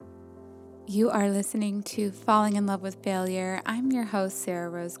You are listening to Falling in Love with Failure. I'm your host, Sarah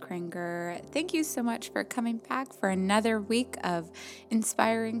Rose Kringer. Thank you so much for coming back for another week of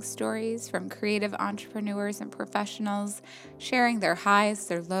inspiring stories from creative entrepreneurs and professionals, sharing their highs,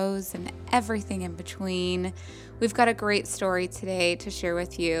 their lows, and everything in between. We've got a great story today to share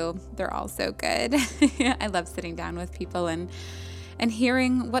with you. They're all so good. I love sitting down with people and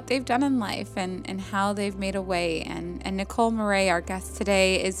hearing what they've done in life and how they've made a way. And Nicole Murray, our guest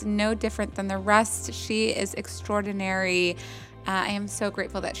today, is no different than the rest. She is extraordinary. I am so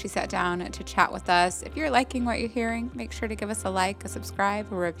grateful that she sat down to chat with us. If you're liking what you're hearing, make sure to give us a like, a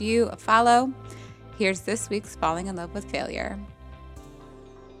subscribe, a review, a follow. Here's this week's Falling in Love with Failure.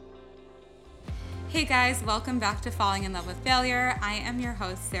 Hey guys, welcome back to Falling in Love with Failure. I am your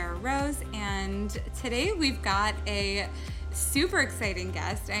host, Sarah Rose, and today we've got a super exciting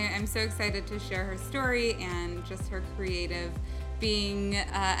guest. I'm so excited to share her story and just her creative being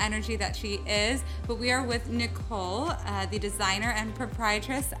energy that she is. But we are with Nicole, the designer and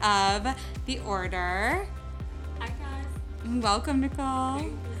proprietress of The Order. Hi guys. Welcome, Nicole.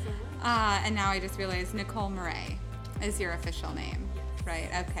 Thank you so much. And now I just realized Nicole Murray is your official name. Yes. Right,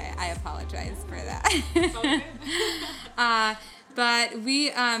 okay, I apologize for that. It's all good. But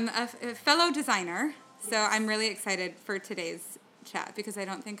we, a fellow designer, so I'm really excited for today's chat because I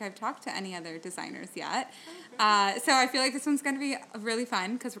don't think I've talked to any other designers yet. So I feel like this one's going to be really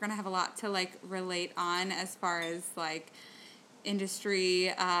fun because we're going to have a lot to like relate on as far as like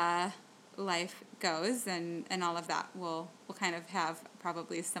industry life goes and all of that. We'll kind of have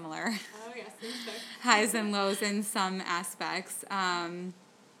probably similar Oh yes, so. highs and lows in some aspects.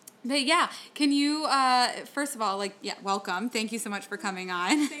 But yeah, can you, first of all, welcome. Thank you so much for coming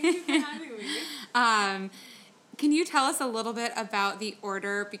on. Thank you for having me. Can you tell us a little bit about The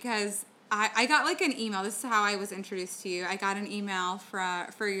Order? Because I got like an email. This is how I was introduced to you. I got an email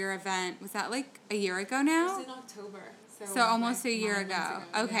for your event. Was that like a year ago It now? was in October. So almost like a year 9 ago.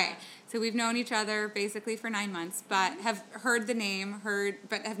 months Okay. Yeah. So we've known each other basically for 9 months, but have heard the name,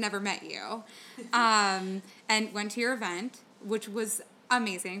 but have never met you. And went to your event, which was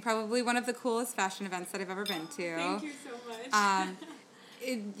amazing. Probably one of the coolest fashion events that I've ever been to. Thank you so much.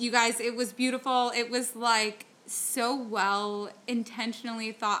 You guys, it was beautiful. It was like so well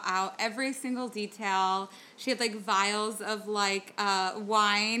intentionally thought out. Every single detail. She had like vials of like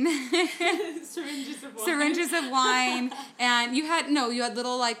wine. Syringes of wine. Syringes of wine, and you had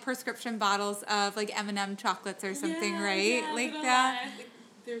little like prescription bottles of like M&M chocolates or something, Yeah, right? yeah, Like little, that. I think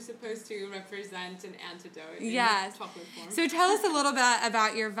they're supposed to represent an antidote Yes. in chocolate form. So tell us a little bit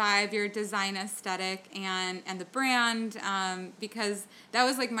about your vibe, your design aesthetic, and the brand, because that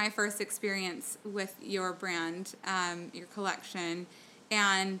was like my first experience with your brand, your collection,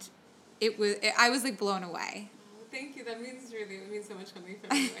 and I was like blown away. Thank you. It means so much coming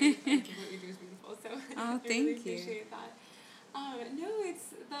from you. I think what you do is beautiful. So Oh, I thank really you. appreciate that. No, it's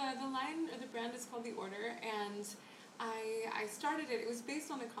the line or the brand is called The Order, and I started it. It was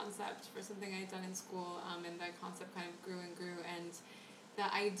based on a concept for something I'd done in school, and the concept kind of grew and grew. And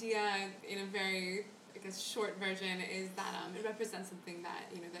the idea, in a very short version, is that it represents something that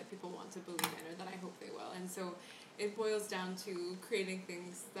that people want to believe in, or that I hope they will. And so it boils down to creating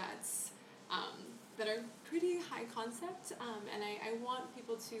things that are pretty high concept, and I want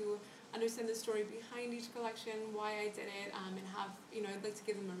people to understand the story behind each collection, why I did it, and have, I'd like to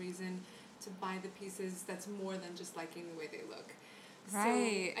give them a reason to buy the pieces that's more than just liking the way they look.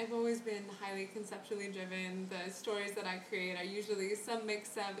 Right. So I've always been highly conceptually driven. The stories that I create are usually some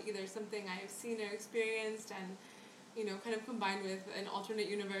mix of either something I've seen or experienced and kind of combined with an alternate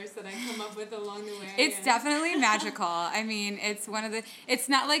universe that I come up with along the way. It's definitely magical. I mean, it's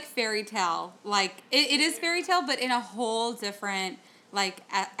not like fairy tale. Like, it is fairy tale, but in a whole different, like,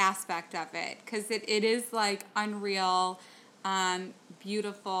 aspect of it. Because it is, like, unreal,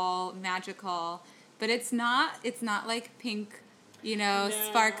 beautiful, magical. But it's not like pink, No.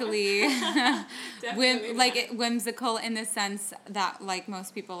 sparkly, Definitely not. whimsical in the sense that, like,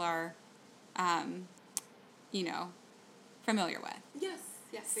 most people are, familiar with. Yes,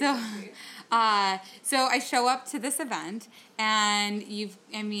 So, exactly. so I show up to this event, and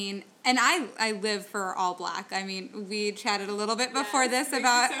and I live for all black. I mean, we chatted a little bit before Yes, this makes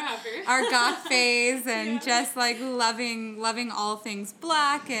about me so happy. our goth phase and Yeah. just like loving all things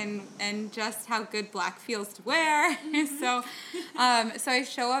black and just how good black feels to wear. So I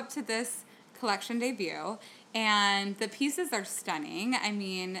show up to this collection debut. And the pieces are stunning. I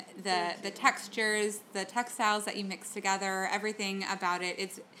mean, the textures, the textiles that you mix together, everything about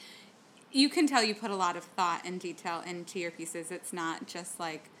it, you can tell you put a lot of thought and detail into your pieces. It's not just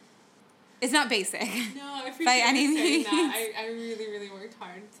like It's not basic. No, I appreciate by you any saying means. that. I really, really worked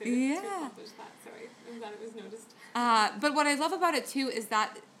hard to accomplish that, so I'm glad it was noticed. But what I love about it, too, is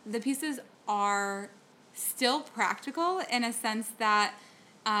that the pieces are still practical in a sense that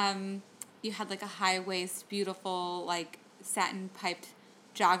you had, like, a high-waist, beautiful, like, satin-piped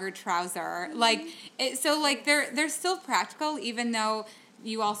jogger trouser. Mm-hmm. Like, they're still practical, even though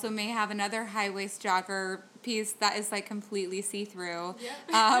you also may have another high-waist jogger piece that is, like, completely see-through.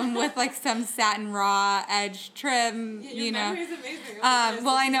 Yep. With, like, some satin raw edge trim, your memory is amazing.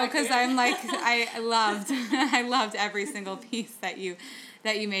 Well, I know, because I'm, like, I loved every single piece that you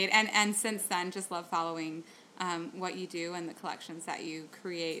made. And since then, just love following what you do and the collections that you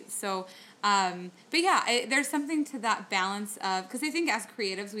create. So, but yeah, there's something to that balance of, because I think as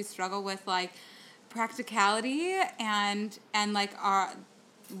creatives, we struggle with, like, practicality and like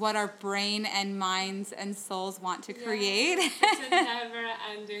what our brain and minds and souls want to create. It's a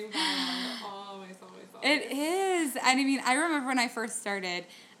never-ending battle. Always. It is. And I mean, I remember when I first started,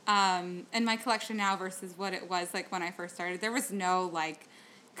 and my collection now versus what it was like when I first started, there was no, like,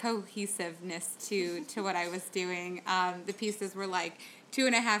 cohesiveness to what I was doing. The pieces were, like,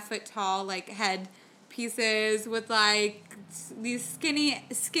 2.5 foot tall, like, head pieces with, like, these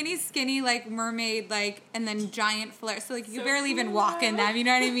skinny, like, mermaid, like, and then giant flares. So, like, you could barely even walk in them, you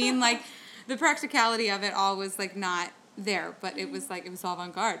know what I mean? Like, the practicality of it all was, like, not there, but it was, like, it was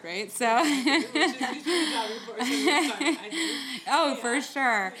avant-garde, right? So. For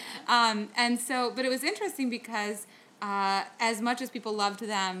sure. And so, but it was interesting because as much as people loved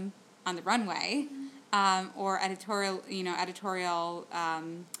them on the runway, or editorial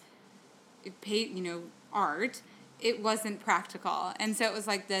art, it wasn't practical. And so it was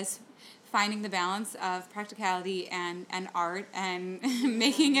like this finding the balance of practicality and art and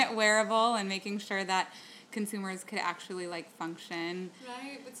making it wearable and making sure that consumers could actually, like, function.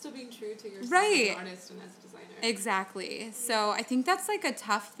 Right, but still being true to yourself as an artist and as a designer. Exactly. So I think that's, like, a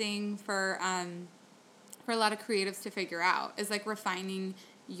tough thing for a lot of creatives to figure out, is, like, refining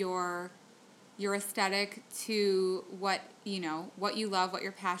your aesthetic to what you love, what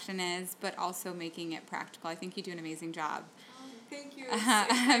your passion is, but also making it practical. I think you do an amazing job. Thank you.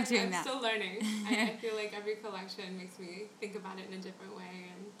 I'm still learning. I feel like every collection makes me think about it in a different way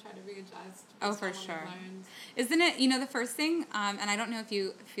and try to readjust. Oh, for sure. Isn't it, the first thing, and I don't know if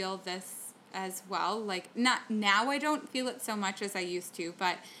you feel this as well, like, not now I don't feel it so much as I used to,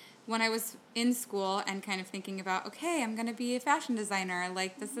 but when I was in school and kind of thinking about, okay, I'm going to be a fashion designer,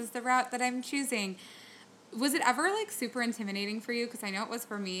 like, this is the route that I'm choosing, was it ever, like, super intimidating for you? Because I know it was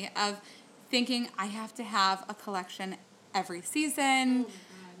for me, of thinking I have to have a collection every season,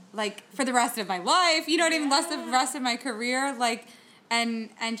 like, for the rest of my life, you know what I mean, the rest of my career, like, and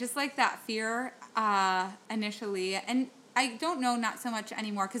just, like, that fear initially. And I don't know, not so much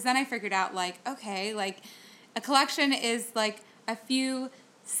anymore, because then I figured out, like, okay, like, a collection is, like, a few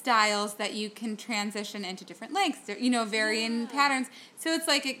styles that you can transition into different lengths, varying patterns. So it's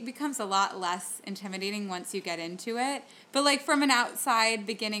like it becomes a lot less intimidating once you get into it. But, like, from an outside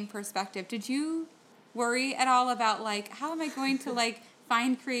beginning perspective, did you worry at all about, like, how am I going to, like,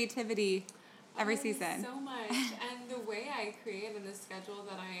 find creativity every season? So much. And the way I create and the schedule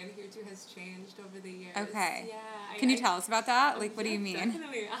that I adhere to has changed over the years. Okay. Yeah. Can you tell us about that? Like, what do you mean?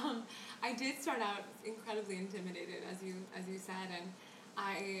 Definitely. I did start out incredibly intimidated, as you said, and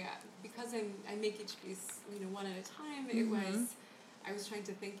because I make each piece, one at a time, I was trying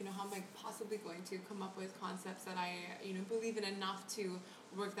to think, how am I possibly going to come up with concepts that I, believe in enough to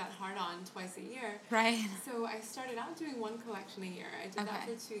work that hard on twice a year. Right. So I started out doing one collection a year. I did that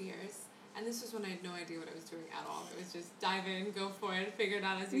for 2 years. And this was when I had no idea what I was doing at all. It was just dive in, go for it, figure it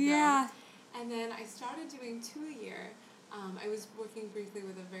out as you go. And then I started doing 2 a year. I was working briefly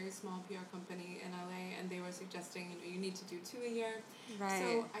with a very small PR company in LA, and they were suggesting, you need to do 2 a year. Right.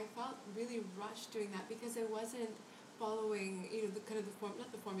 So I felt really rushed doing that because I wasn't following,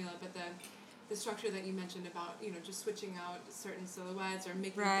 not the formula, but the structure that you mentioned about, just switching out certain silhouettes or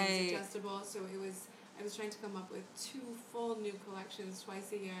making things adjustable. So I was trying to come up with 2 full new collections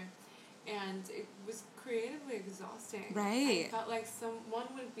twice a year, and it was creatively exhausting. Right. I felt like one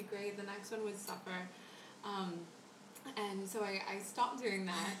would be great, the next one would suffer. And so I stopped doing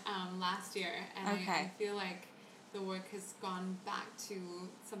that last year, and I feel like the work has gone back to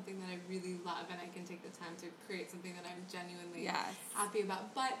something that I really love, and I can take the time to create something that I'm genuinely happy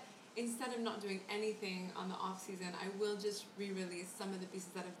about. But instead of not doing anything on the off season, I will just re-release some of the pieces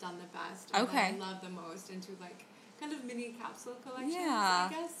that have done the best or that I love the most into, like, kind of mini capsule collections, I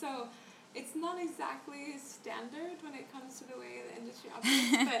guess. So it's not exactly standard when it comes to the way the industry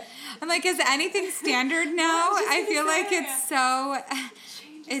operates, but I'm like, is anything standard now? I feel like it's so...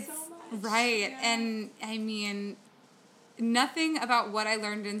 It changes so much. Right. Yeah. And I mean, nothing about what I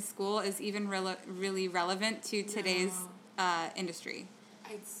learned in school is even really relevant to today's industry.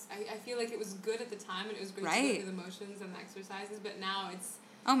 I feel like it was good at the time, and it was great to go through the motions and the exercises, but now it's...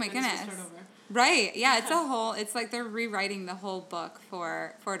 Oh my goodness. Start over. Right. Yeah, it's like they're rewriting the whole book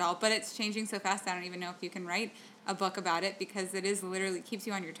for it all, but it's changing so fast I don't even know if you can write a book about it because it is literally keeps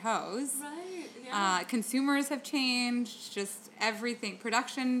you on your toes. Right. Yeah. Consumers have changed, just everything.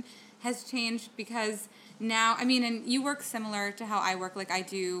 Production has changed because now, I mean, and you work similar to how I work, like I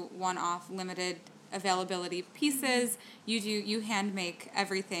do one-off limited availability pieces. You hand make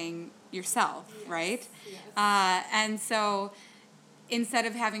everything yourself, right? Yes. And so instead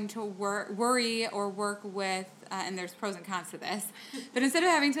of having to worry or work with, and there's pros and cons to this, but instead of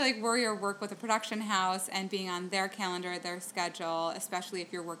having to like worry or work with a production house and being on their calendar, their schedule, especially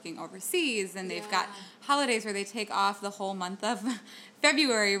if you're working overseas and they've got holidays where they take off the whole month of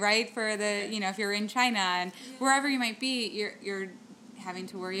February, right? For the, if you're in China and wherever you might be, you're having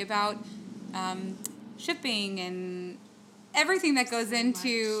to worry about shipping and everything that goes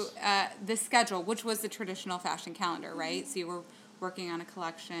into the schedule, which was the traditional fashion calendar, right? So you were working on a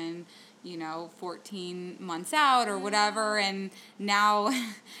collection, 14 months out or whatever, and now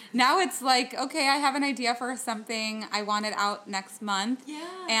it's like, okay, I have an idea for something, I want it out next month,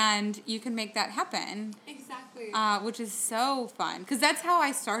 and you can make that happen. Exactly. Which is so fun, because that's how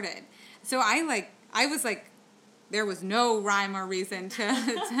I started. So I was like, there was no rhyme or reason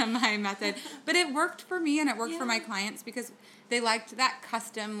to my method, but it worked for me and it worked for my clients because they liked that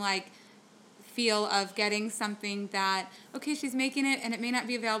custom, feel of getting something that, okay, she's making it and it may not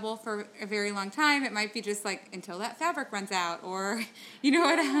be available for a very long time. It might be just until that fabric runs out or,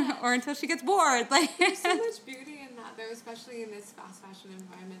 or until she gets bored. There's so much beauty in that though, especially in this fast fashion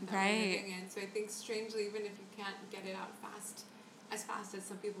environment that we're living in. So I think strangely, even if you can't get it out as fast as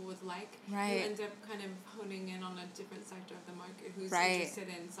some people would like, you end up kind of honing in on a different sector of the market who's interested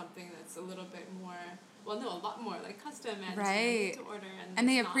in something that's a little bit more, a lot more custom and to order. And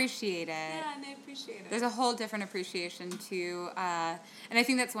they appreciate it. Yeah, and they appreciate it. There's a whole different appreciation to, and I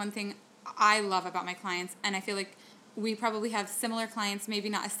think that's one thing I love about my clients, and I feel like we probably have similar clients, maybe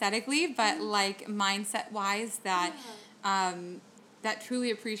not aesthetically, but mindset-wise that that truly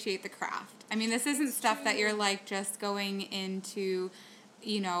appreciate the craft. I mean, this isn't stuff that you're just going into,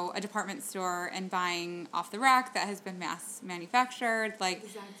 a department store and buying off the rack that has been mass manufactured,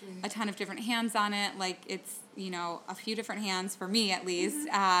 a ton of different hands on it. It's, a few different hands for me at least.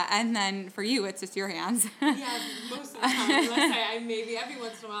 And then for you, it's just your hands. Yeah, most of the time. Unless I maybe every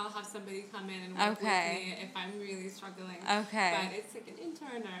once in a while I'll have somebody come in and work with me if I'm really struggling. Okay. But it's an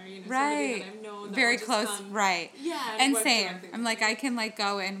intern or, somebody that I've known that very will close, just come. right. Yeah. And same. I'm I can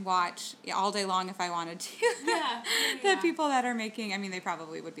go and watch all day long if I wanted to. The people that are making, I mean, they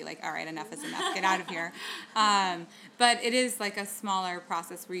probably would be all right, enough is enough, get out of here. But it is a smaller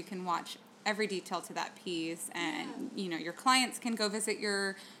process where you can watch every detail to that piece, and your clients can go visit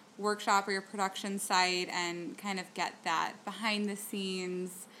your workshop or your production site and kind of get that behind the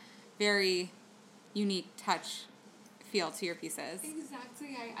scenes, very unique touch feel to your pieces.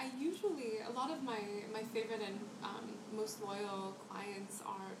 Exactly. I usually, a lot of my favorite and most loyal clients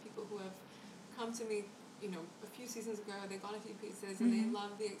are people who have come to me a few seasons ago. They got a few pieces and they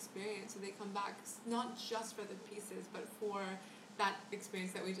love the experience, so they come back not just for the pieces but for that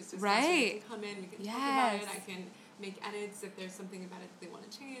experience that we just discussed. Right. We can come in, we can talk about it, I can make edits if there's something about it that they want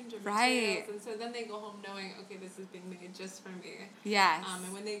to change or materials. And so then they go home knowing, okay, this is being made just for me. Yes.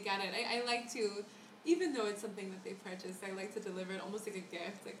 And when they get it, I like to, even though it's something that they purchased, I like to deliver it almost like a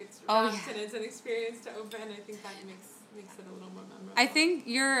gift. It's wrapped and it's an experience to open. I think that makes it a little more memorable. I think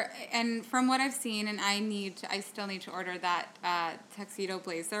and from what I've seen, and I still need to order that tuxedo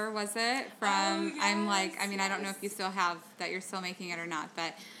blazer, was it? From, I don't know if you still have, that you're still making it or not,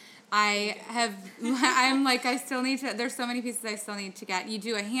 but I still need to, there's so many pieces I still need to get. You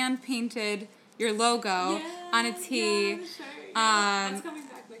do a hand-painted, your logo on a tee. Yeah, sure. That's coming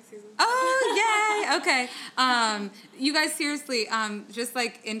back next season. Oh, yay! Okay. You guys, seriously, just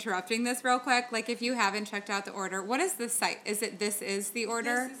interrupting this real quick, if you haven't checked out the order, what is this site? Is it This Is The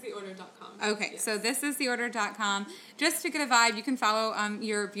Order? ThisIsTheOrder.com. Okay, so ThisIsTheOrder.com. Just to get a vibe, you can follow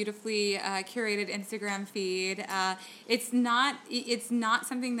your beautifully curated Instagram feed. It's not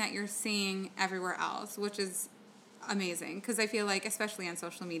something that you're seeing everywhere else, which is amazing, because I feel especially on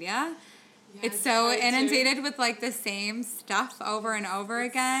social media, it's so inundated with the same stuff over and over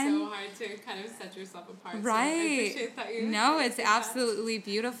again. It's so hard to kind of set yourself apart. Right. So I appreciate that you. No, it's absolutely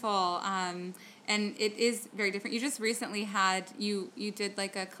beautiful. And it is very different. You just recently you did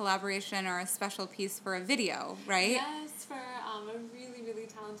a collaboration or a special piece for a video, right? Yes, for a really, really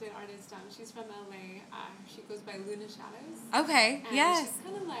talented talented artist. She's from LA. She goes by Luna Shadows. Okay. And Yes. she's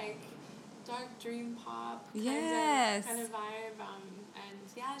kind of like dark dream pop Yes. kind of vibe. And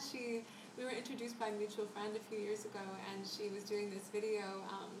yeah, we were introduced by a mutual friend a few years ago, and she was doing this video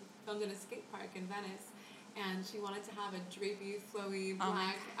filmed in a skate park in Venice. And she wanted to have a drapey, flowy,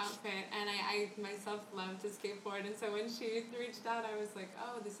 black outfit. And I myself love to skateboard. And so when she reached out, I was like,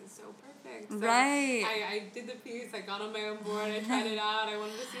 oh, this is so perfect. So right. I did the piece. I got on my own board. I tried it out. I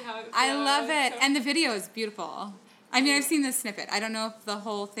wanted to see how it feels. I love it. So And the video is beautiful. I mean, I've seen the snippet. I don't know if the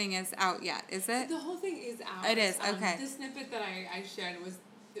whole thing is out yet. Is it? The whole thing is out. It is, okay. The snippet that I shared was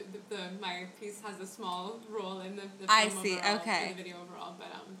my piece has a small role in the film I see, overall, okay. in the video overall, but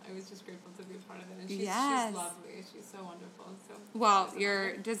I was just grateful to be a part of it, and she's lovely. She's so wonderful. So well,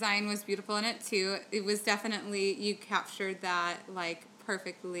 your design was beautiful in it too. It was definitely, you captured that like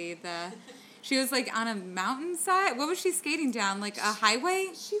perfectly. She was like on a mountainside. What was she skating down? Like a highway?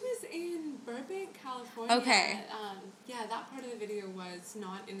 She was in Burbank, California. Okay. Yeah, that part of the video was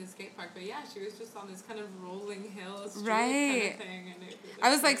not in the skate park, but yeah, she was just on this kind of rolling hill street kind of thing. And I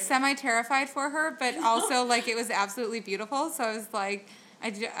was like semi-terrified for her, but also like it was absolutely beautiful. So I was like,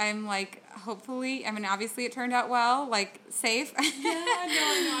 I'm like, hopefully, I mean, obviously it turned out well, like safe. Yeah,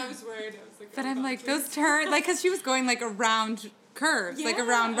 I was worried. I was like, but I'm like, those turns, like, because she was going like around curves, like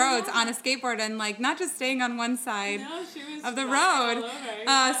around roads on a skateboard and like not just staying on one side of the road.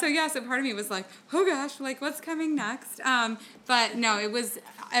 So part of me was like, oh gosh, like what's coming next? But no, it was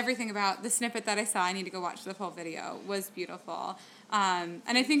everything about the snippet that I saw. I need to go watch the full video. Was beautiful, and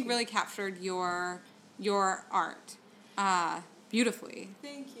I think really captured your art beautifully.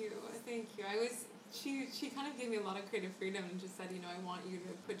 Thank you. She kind of gave me a lot of creative freedom and just said, I want you to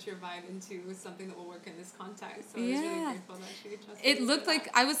put your vibe into something that will work in this context. So I was really grateful that she trusted me. It looked like,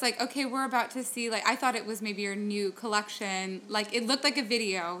 I was like, okay, we're about to see, like, I thought it was maybe your new collection. Like, it looked like a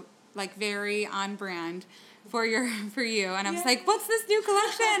video, like, very on brand for you. And I was like, what's this new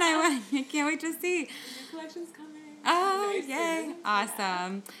collection? I can't wait to see. The new collection's coming. Oh, yay.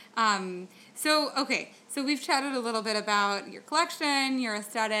 Awesome. So we've chatted a little bit about your collection, your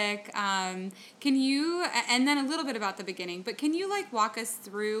aesthetic. Can you, and then a little bit about the beginning, but can you like walk us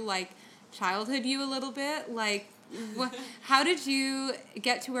through like childhood you a little bit? Like, how did you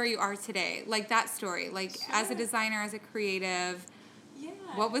get to where you are today? Like that story, like as a designer, as a creative. Yeah.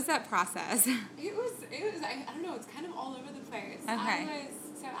 What was that process? It was, I don't know, it's kind of all over the place. Okay.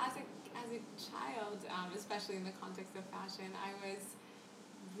 So as a child, especially in the context of fashion, I was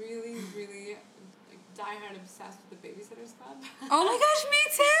really, really diehard obsessed with the Babysitter's Club. Oh my gosh, me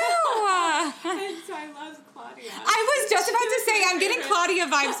too! And so I loved Claudia. I was just about to say, I'm getting Claudia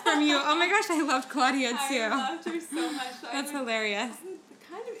vibes from you. Oh my gosh, I loved Claudia too. I loved her so much. That's hilarious. I would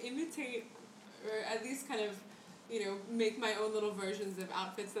kind of imitate, or at least kind of, make my own little versions of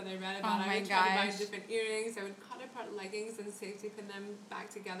outfits that I read about. Oh my I would try to buy gosh. different earrings. I would cut apart leggings and safety pin them back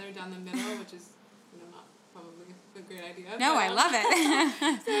together down the middle, which is, not probably a great idea. No, I love it.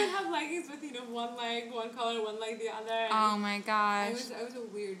 So I'd have leggings with, one leg, one color, one leg the other. Oh my gosh. I was a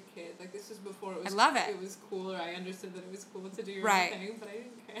weird kid. Like, this was before it was... I love it. It was cool, or I understood that it was cool to do your Right. own thing, but I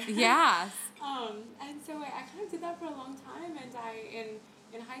didn't care. Yes. And so I kind of did that for a long time, and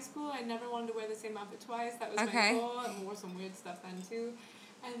in high school, I never wanted to wear the same outfit twice. That was my goal. I wore some weird stuff then, too.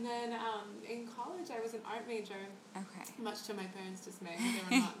 And then in college, I was an art major. Okay. Much to my parents' dismay.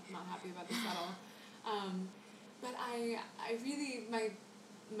 They were not happy about this at all. But I really,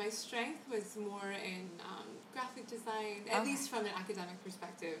 my strength was more in graphic design, at least from an academic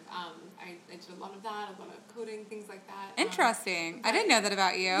perspective. I did a lot of that, a lot of coding, things like that. Interesting. I didn't know that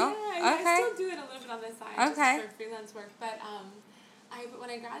about you. Yeah, okay. I still do it a little bit on the side, just for freelance work. But when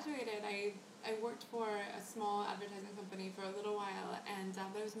I graduated, I worked for a small advertising company for a little while, and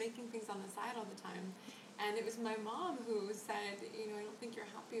I was making things on the side all the time. And it was my mom who said, I don't think you're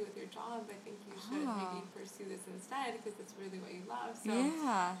happy with your job. I think you should maybe pursue this instead, because it's really what you love. So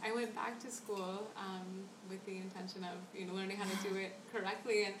I went back to school with the intention of, learning how to do it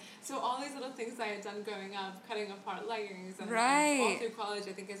correctly. And so all these little things I had done growing up, cutting apart leggings, and all through college,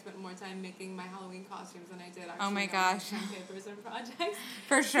 I think I spent more time making my Halloween costumes than I did actually on papers and projects.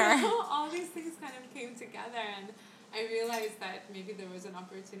 For sure. So all these things kind of came together, and I realized that maybe there was an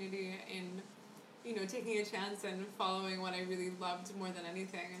opportunity in taking a chance and following what I really loved more than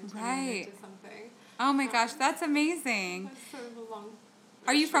anything and turning it into something. Oh my gosh, that's amazing. That's sort of a long...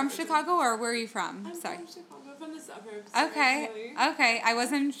 Are you from Chicago, or where are you from? I'm from Chicago, from the suburbs. Okay, originally. okay. I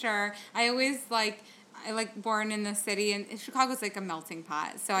wasn't sure. I always born in the city, and Chicago's like a melting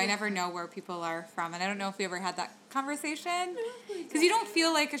pot, so I never know where people are from, and I don't know if we ever had that conversation, because you don't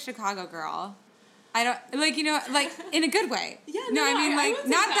feel like a Chicago girl. I don't like, you know, like in a good way. Yeah, no, I mean like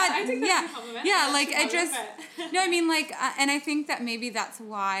not that. I take that as a compliment. Yeah, I like I love just it. no, I mean like, and I think that maybe that's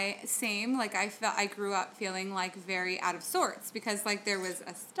why same. Like I grew up feeling like very out of sorts because like there was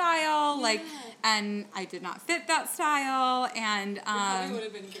a style like, and I did not fit that style, and We probably would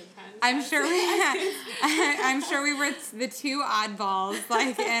have been good friends. I'm sure I'm sure we were the two oddballs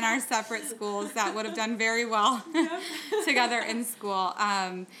like in our separate schools that would have done very well together in school.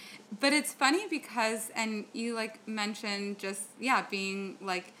 But it's funny because, and you like mentioned just, being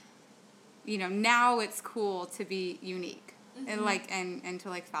like, you know, now it's cool to be unique and like, and to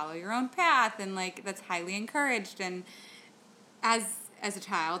like follow your own path, and like, that's highly encouraged. And as a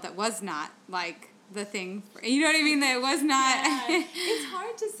child, that was not like the thing, you know what I mean? That it was not. It's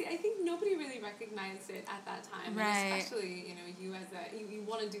hard to see. I think nobody really recognized it at that time. Right. And especially, you know, you as you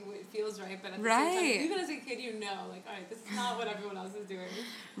want to do what feels right, but at the same time, even as a kid, you know, like, all right, this is not what everyone else is doing.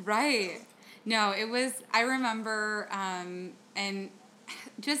 Right. No, it was, I remember, and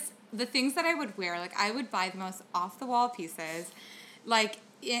just the things that I would wear, like I would buy the most off-the-wall pieces, like,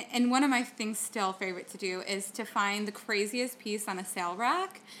 and one of my things still favorite to do is to find the craziest piece on a sale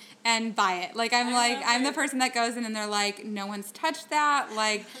rack and buy it. Like, I'm the person that goes in and they're like, no one's touched that,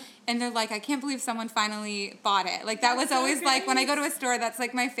 like, and they're like, I can't believe someone finally bought it. Like, that was always, like, when I go to a store, that's,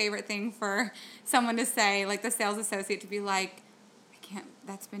 like, my favorite thing for someone to say, like, the sales associate to be like,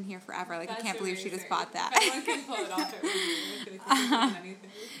 that's been here forever. Like, I can't believe she just bought that. Everyone can pull it off.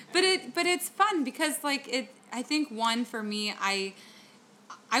 But it's fun because, like, I think, one, for me, I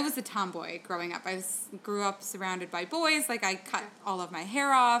was a tomboy growing up. Grew up surrounded by boys. Like, I cut all of my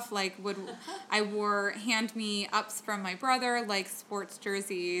hair off. Like, I wore hand-me-ups from my brother, like sports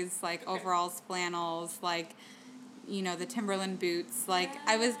jerseys, like overalls, flannels, like, you know, the Timberland boots. Like,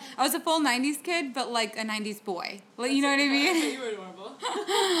 I was a full 90s kid, but like a 90s boy. Like, you know what I mean? You were adorable.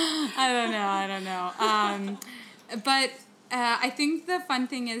 I don't know. But I think the fun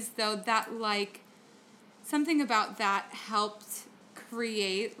thing is, though, that like something about that helped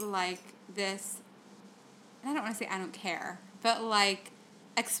create like this, I don't want to say I don't care, but like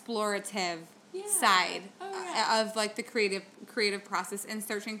explorative side of like the creative process and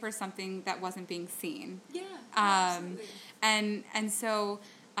searching for something that wasn't being seen. Absolutely. And so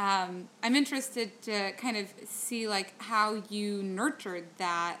I'm interested to kind of see like how you nurtured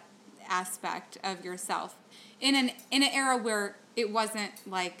that aspect of yourself in an era where it wasn't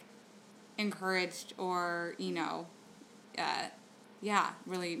like encouraged or, you know,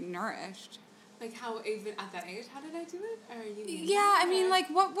 really nourished. Like, how, even at that age, how did I do it? Or you mean I mean, like,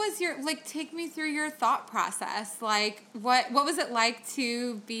 what was your, like, take me through your thought process. Like, what was it like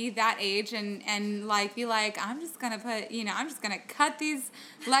to be that age and like, be like, I'm just going to cut these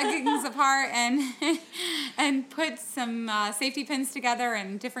leggings apart and put some safety pins together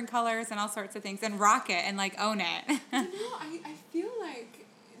in different colors and all sorts of things and rock it and, like, own it. You know, I feel like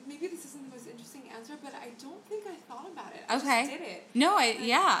maybe this isn't the most interesting answer, but I don't think I thought about it. I just did it. No, I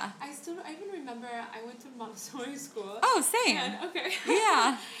even remember I went to Montessori school. Oh, same.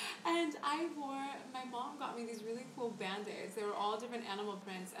 Yeah. And my mom got me these really cool Band-Aids. They were all different animal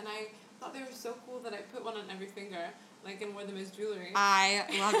prints, and I thought they were so cool that I put one on every finger, like, and wore them as jewelry. I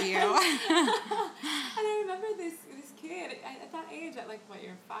love you. And I remember this kid at that age, at like, what,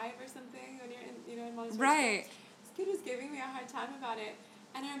 you're 5 or something when you're in Montessori right. school. This kid was giving me a hard time about it.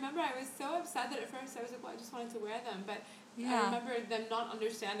 And I remember I was so upset that at first I was like, well, I just wanted to wear them. But I remember them not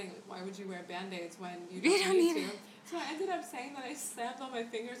understanding, like, why would you wear Band-Aids when you don't need to? So I ended up saying that I slammed all my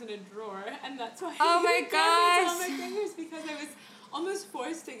fingers in a drawer, and that's why I my Band-Aids on my fingers, because I was almost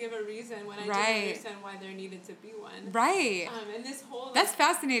forced to give a reason when I didn't understand why there needed to be one. Right. And this whole... That's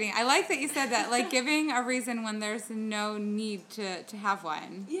fascinating. I like that you said that, like giving a reason when there's no need to have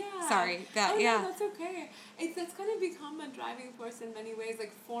one. Yeah. Sorry. No, that's okay. That's kind of become a driving force in many ways,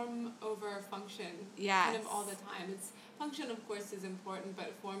 like form over function. Yes. Kind of all the time. Function, of course, is important,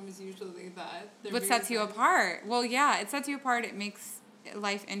 but form is usually the what sets you apart. Well, yeah, it sets you apart. It makes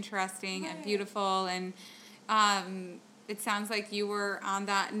life interesting and beautiful, and it sounds like you were on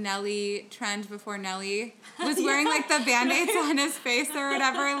that Nelly trend before Nelly was wearing like the Band-Aids on his face or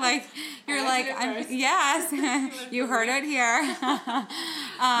whatever. Like you're like, yes, you heard it here.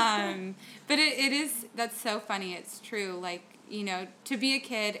 But it is, that's so funny. It's true. Like, you know, to be a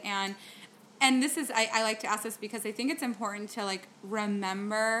kid and this is, I like to ask this because I think it's important to like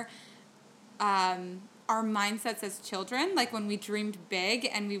remember our mindsets as children, like when we dreamed big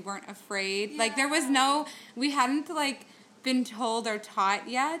and we weren't afraid. Like there was we hadn't like been told or taught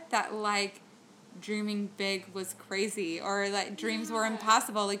yet that like dreaming big was crazy, or like dreams were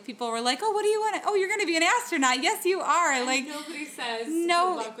impossible. Like people were like, "Oh, what do you want? Oh, you're going to be an astronaut." Yes, you are. And like nobody says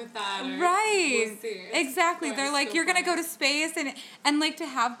no, good luck with that. Or, right? We'll see. Exactly. They're like, "You're going to go to space," and like to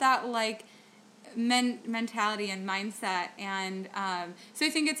have that like mentality and mindset, and so I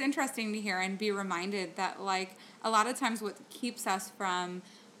think it's interesting to hear and be reminded that like a lot of times what keeps us from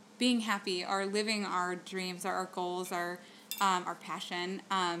being happy or living our dreams or our goals or our passion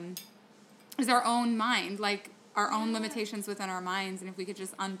is our own mind, like our own limitations within our minds, and if we could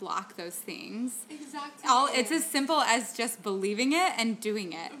just unblock those things. Exactly. It's as simple as just believing it and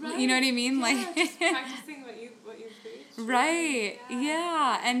doing it. Right. You know what I mean? Yeah, like just practicing what you preach. Right.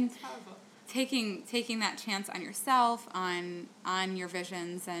 Yeah. And it's powerful. taking that chance on yourself, on your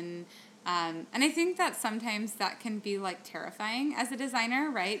visions, and I think that sometimes that can be like terrifying as a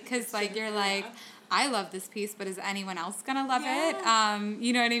designer, right? Because like you're like, I love this piece, but is anyone else gonna love it?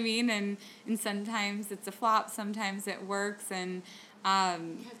 You know what I mean? And sometimes it's a flop, sometimes it works, and you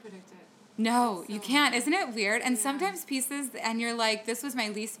can't predict it. no, you can't. Isn't it weird? And sometimes pieces, and you're like, this was my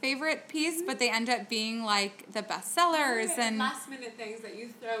least favorite piece, but they end up being like the best sellers and last minute things that you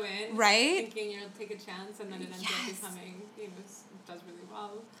throw in, right? Thinking you'll take a chance, and then it ends up becoming, does really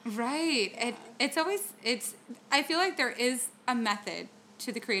well. Right. Yeah. It's. I feel like there is a method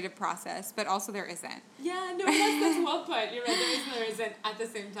to the creative process, but also there isn't. Yeah, no, that's well put. You're right, there is and there isn't at the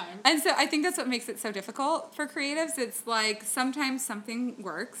same time. And so I think that's what makes it so difficult for creatives. It's like sometimes something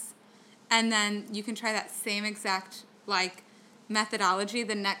works, and then you can try that same exact like methodology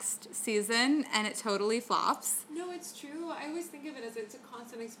the next season, and it totally flops. No, it's true. I always think of it as it's a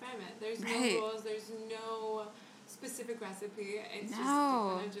constant experiment. There's right. no rules. There's no specific recipe. It's just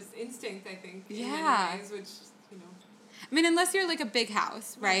kind of just instinct, I think, in many ways, which, I mean, unless you're like a big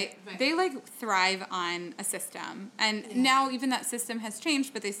house, right? They like thrive on a system. And now even that system has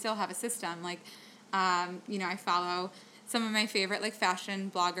changed, but they still have a system. Like, I follow some of my favorite like fashion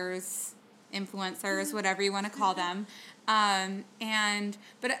bloggers, influencers, whatever you want to call them.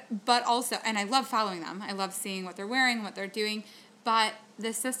 But also, and I love following them. I love seeing what they're wearing, what they're doing. But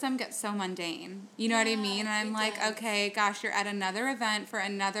the system gets so mundane. You know what I mean? And I'm like, okay, gosh, you're at another event for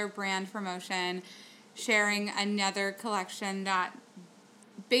another brand promotion, sharing another collection that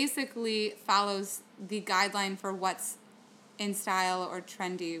basically follows the guideline for what's in style or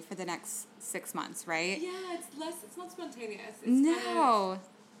trendy for the next 6 months, right? Yeah, it's not spontaneous. It's no. kind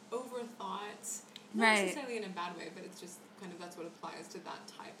of overthought. Not necessarily in a bad way, but it's just kind of, that's what applies to that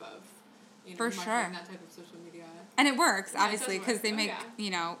type of, for sure, that type of social media. And it works, obviously, because they make,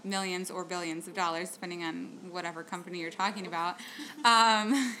 millions or billions of dollars, depending on whatever company you're talking about,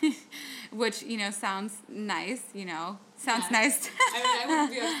 which, sounds nice, sounds nice. I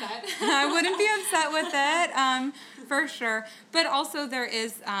wouldn't be upset. I wouldn't be upset with it, for sure. But also there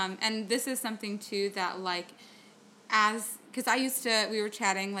is, and this is something, too, that, like, because we were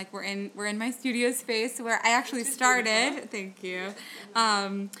chatting, like, we're in my studio space where I actually started. Thank you.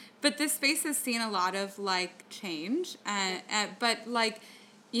 But this space has seen a lot of, like, change. But, like,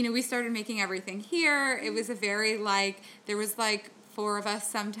 we started making everything here. It was a very, like, there was, like, 4 of us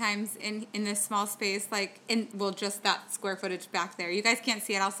sometimes in this small space, like, just that square footage back there. You guys can't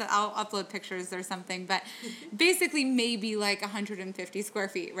see it. I'll upload pictures or something. But basically maybe, like, 150 square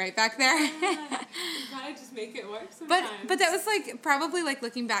feet right back there. You gotta just make it work sometimes. But that was, like, probably, like,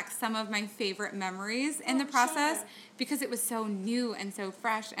 looking back, some of my favorite memories in the process because it was so new and so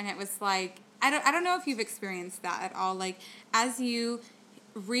fresh, and it was, like, I don't know if you've experienced that at all. Like, as you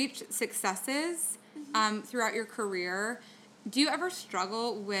reach successes throughout your career, do you ever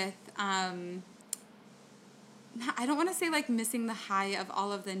struggle with, I don't want to say, like, missing the high of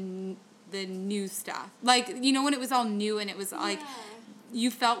all of the new stuff? Like, when it was all new and it was, like, you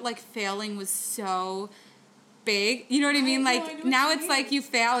felt like failing was so big. You know what I mean? Like, now it's like you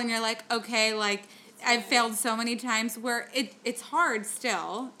fail and you're like, okay, like, I've failed so many times where it's hard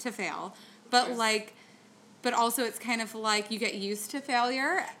still to fail. But, like, but also it's kind of like you get used to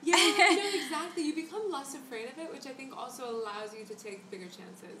failure. Yeah, no, exactly. You become less afraid of it, which I think also allows you to take bigger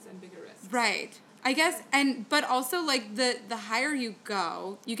chances and bigger risks. Right. I guess, but also, like, the higher you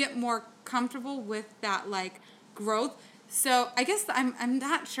go, you get more comfortable with that, like, growth. So I guess I'm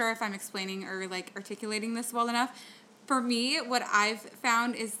not sure if I'm explaining or, like, articulating this well enough. For me, what I've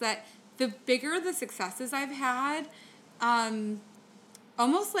found is that the bigger the successes I've had,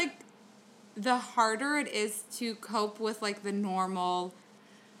 almost like the harder it is to cope with, like, the normal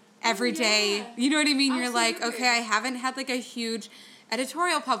everyday, you know what I mean? Absolutely. You're like, okay, I haven't had, like, a huge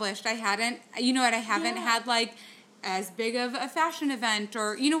editorial published. I haven't had, like, as big of a fashion event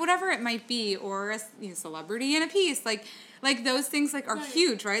or, whatever it might be, or a celebrity in a piece. Like, Like those things like are Right.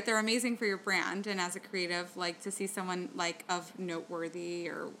 huge, right? They're amazing for your brand, and as a creative, like to see someone like of noteworthy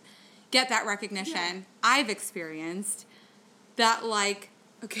or get that recognition. Yeah. I've experienced that like,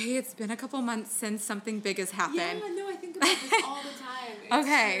 okay, it's been a couple months since something big has happened. Yeah, no, I think about this all the time. It's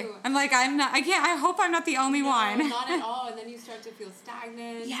Okay. true. I'm like, I hope I'm not the only No, one. not at all. And then you start to feel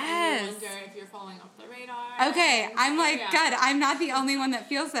stagnant. Yes. And you wonder if you're falling off the radar. Okay, And I'm so, like, yeah. good. I'm not the only one that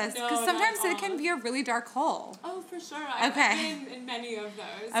feels this. No, Because not sometimes at it can all. be a really dark hole. Oh, for sure. I've Okay. been in many of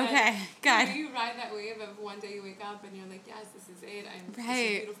those. Okay, and, good. You ride that wave of one day you wake up and you're like, yes, this is it. This Right.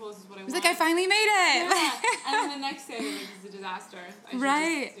 is beautiful. This is what I It's want. like, I finally made it. Yeah. And then the next day, you're like, this is a disaster. I should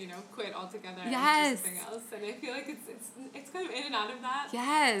Right. just, quit altogether Yes. and do something else. And I feel like it's kind of in and out of that.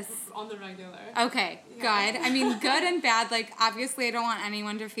 Yes. On the regular. Okay, Yeah. good. I mean, good and bad. Like, obviously, I don't want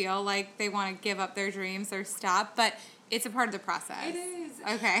anyone to feel like they want to give up their dreams or stop, but it's a part of the process. It is.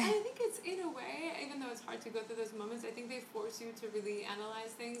 Okay. And I think it's, in a way, even though it's hard to go through those moments, I think they force you to really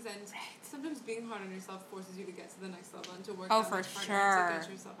analyze things, and sometimes being hard on yourself forces you to get to the next level and to work Oh, that for much harder sure. to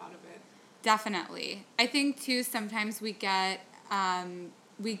get yourself out of it. Definitely. I think, too, sometimes we get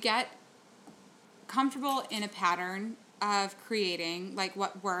comfortable in a pattern of creating, like,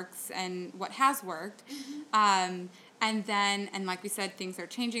 what works and what has worked. Mm-hmm. And like we said, things are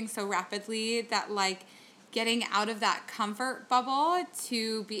changing so rapidly that, like, getting out of that comfort bubble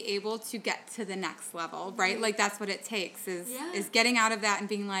to be able to get to the next level, right? Like, that's what it takes is getting out of that and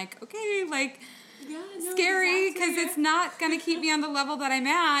being like, okay, like, Yeah, no, scary because exactly. it's not going to keep me on the level that I'm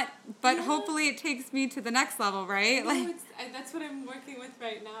at, but hopefully it takes me to the next level, right? No, Like, that's what I'm working with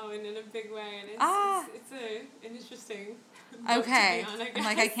right now, and in a big way, and it's an interesting book okay. to be on, I I'm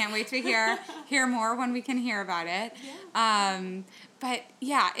like, I guess. can't wait to hear more when we can hear about it. Yeah. But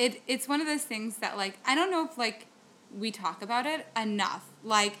yeah, it's one of those things that, like, I don't know if, like, we talk about it enough,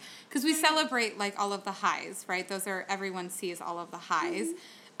 like, because we celebrate, like, all of the highs, right? Those are, everyone sees all of the highs.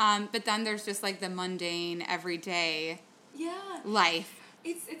 But then there's just, like, the mundane, everyday life.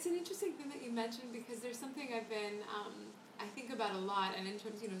 It's an interesting thing that you mentioned, because there's something I've been I think about a lot, and in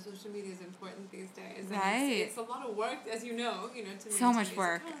terms, social media is important these days. And Right. It's a lot of work, as you know, to maintain So much these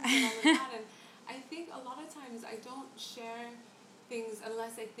work. accounts and all of that. And I think a lot of times I don't share things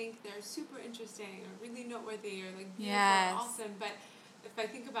unless I think they're super interesting or really noteworthy or like beautiful Yes. or awesome. But if I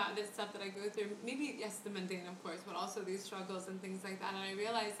think about the stuff that I go through, maybe yes, the mundane of course, but also these struggles and things like that, and I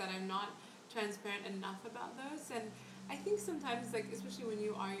realize that I'm not transparent enough about those. And I think sometimes, like, especially when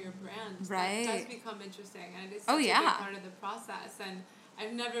you are your brand, Right. that does become interesting, and it is Oh, such a yeah. big part of the process. And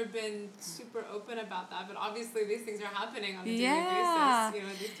I've never been super open about that, but obviously these things are happening on a daily Yeah. basis,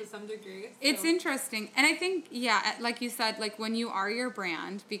 at least to some degree. It's So- interesting. And I think, yeah, like you said, like, when you are your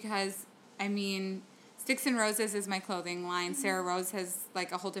brand, because, I mean, Sticks and Roses is my clothing line. Sarah Rose has,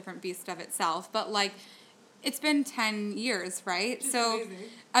 like, a whole different beast of itself. But, like, it's been 10 years, right? Which is so amazing.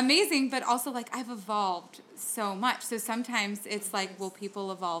 amazing, but also, like, I've evolved so much. So sometimes it's like, will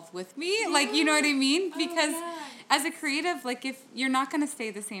people evolve with me? Like, you know what I mean? Oh, Because yeah. as a creative, like, if you're not going to stay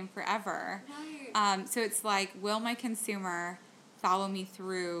the same forever. Right. So it's like, will my consumer follow me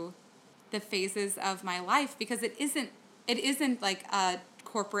through the phases of my life? Because it isn't like a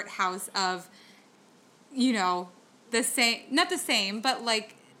corporate house of, the same, not the same, but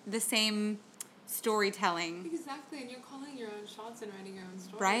like the same storytelling. Exactly, and you're calling your own shots and writing your own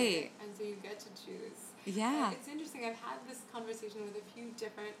story. Right. And so you get to choose. Yeah. It's interesting. I've had this conversation with a few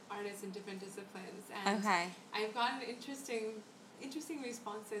different artists in different disciplines, and Okay. I've gotten interesting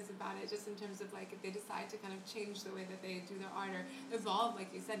responses about it, just in terms of, like, if they decide to kind of change the way that they do their art or evolve,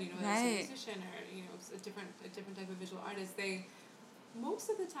 like you said, whether it's Right. a musician or a different type of visual artist. They, most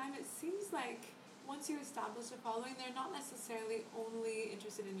of the time, it seems like once you establish a following, they're not necessarily only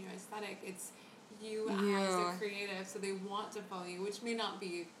interested in your aesthetic. It's you as a creative, so they want to follow you, which may not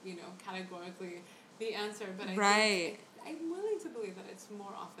be, categorically the answer, but I Right. think I'm willing to believe that it's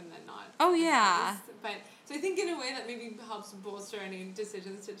more often than not. Oh, yeah. But so I think in a way that maybe helps bolster any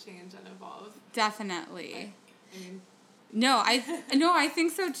decisions to change and evolve. Definitely. I mean, No, I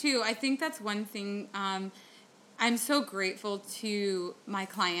think so too. I think that's one thing. I'm so grateful to my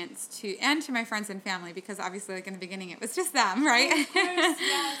clients and to my friends and family, because obviously, like, in the beginning, it was just them, right? of course,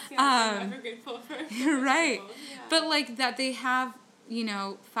 yes, I'm ever grateful for Right. people, yeah. But, like, that they have,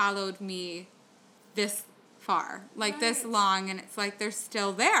 followed me this far, like, this Right. long, and it's like they're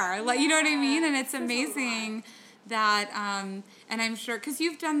still there. Like, you know what I mean? And it's Says a lot. amazing that, and I'm sure, because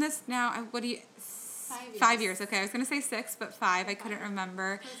you've done this now, 5 years. Okay, I was going to say 6, but 5. I couldn't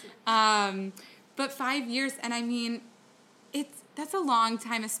remember. But 5 years, and I mean, that's a long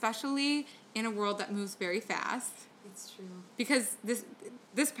time, especially in a world that moves very fast. It's true. Because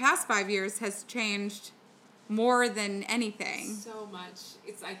this past 5 years has changed more than anything. So much.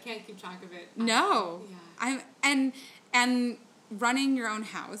 I can't keep track of it. No. Yeah. And running your own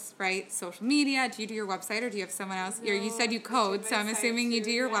house, right? Social media. Do you do your website or do you have someone else? No, You said you code, so I'm assuming you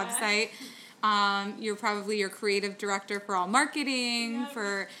do your website. You're probably your creative director for all marketing,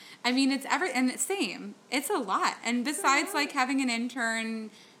 Yep. and it's same. It's a lot. And besides like having an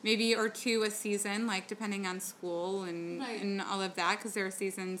intern maybe or two a season, like depending on school and all of that, because there are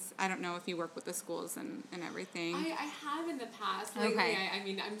seasons, I don't know if you work with the schools and everything. I have in the past. Lately, Okay.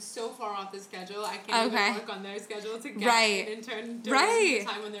 I'm so far off the schedule, I can't even work on their schedule to get an intern during the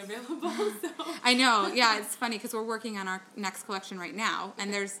time when they're available. So. I know, yeah, it's funny because we're working on our next collection right now,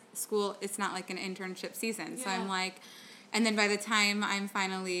 and there's school, it's not like an internship season, so I'm like, and then by the time I'm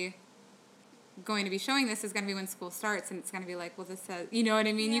finally going to be showing this is going to be when school starts, and it's going to be like, well, this says, you know what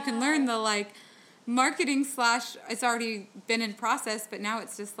I mean? You can learn the like marketing / it's already been in process, but now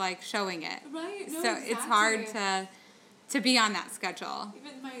it's just like showing it. Right. No, so it's hard to be on that schedule.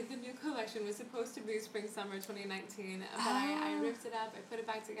 Even the new collection was supposed to be spring summer 2019, but I ripped it up, I put it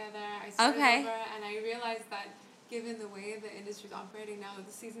back together, I started over, and I realized that given the way the industry's operating now,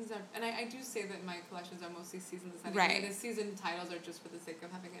 the seasons are, and I do say that my collections are mostly seasonless anyway. Right. The season titles are just for the sake of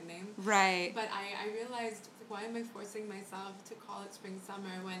having a name. Right. But I realized, why am I forcing myself to call it spring summer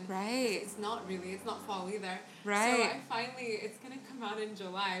when it's not really, it's not fall either. Right. So it's going to come out in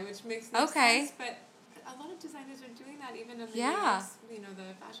July, which makes no sense, but a lot of designers are doing that even in the US,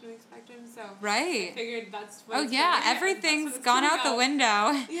 the Fashion Week spectrum. So I figured that's what everything's gone out the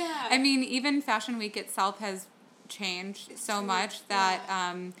window. Yeah. I mean, even Fashion Week itself has changed so much that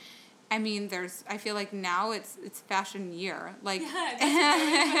I feel like now it's fashion year. Like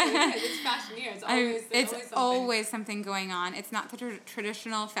it's fashion year. It's always something going on. It's not the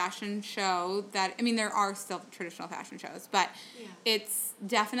traditional fashion show that there are still traditional fashion shows, but it's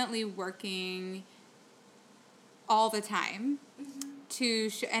definitely working all the time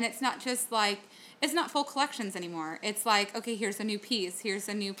and it's not just like, it's not full collections anymore. It's like, okay, here's a new piece, here's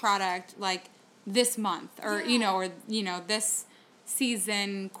a new product, like this month or this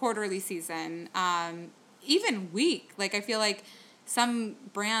season, quarterly season, even week. Like I feel like some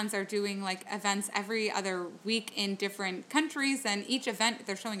brands are doing like events every other week in different countries, and each event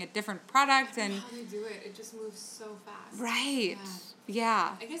they're showing a different product. And how they do it just moves so fast. Right.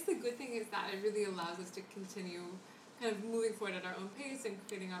 Yeah. I guess the good thing is that it really allows us to continue kind of moving forward at our own pace and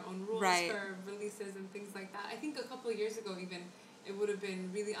creating our own rules for releases and things like that. I think a couple of years ago even, it would have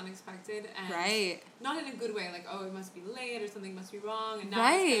been really unexpected and not in a good way, like, oh, it must be late or something must be wrong, and now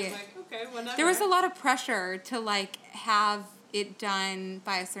it's kind of like, okay, whatever. There was a lot of pressure to like have it done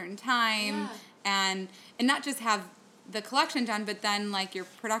by a certain time and not just have the collection done, but then like your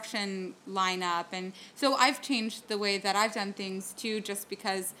production lineup. And so I've changed the way that I've done things too, just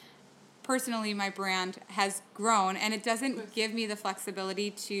because personally my brand has grown and it doesn't give me the flexibility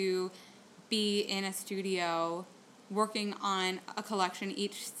to be in a studio working on a collection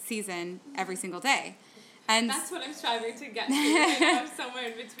each season every single day. And that's what I'm striving to get to. I'm somewhere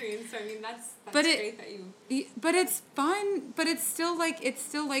in between. So that's great that you. But it's fun. But it's still like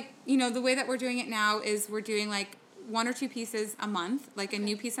the way that we're doing it now is we're doing like 1 or 2 pieces a month, like a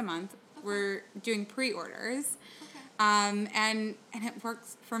new piece a month. We're doing pre-orders, and it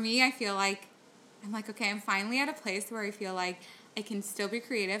works for me. I feel like I'm like, okay, I'm finally at a place where I feel like I can still be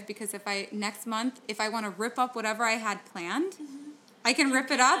creative, because next month, if I want to rip up whatever I had planned, I can rip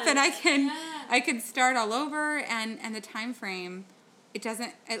it up and I can start all over, and the time frame,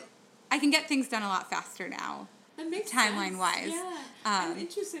 I can get things done a lot faster now. That makes timeline wise. Yeah. I'm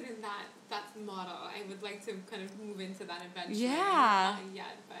interested in that model. I would like to kind of move into that eventually. Yeah. Not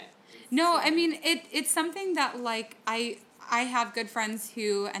yet, but no, I mean it's something that like I have good friends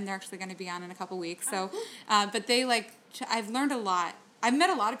who, and they're actually going to be on in a couple weeks. So, but they like, I've learned a lot. I've met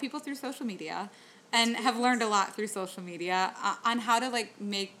a lot of people through social media, and have learned a lot through social media on how to like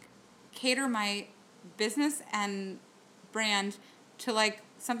cater my business and brand to like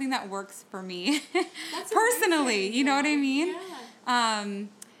something that works for me personally. You know what I mean? Yeah.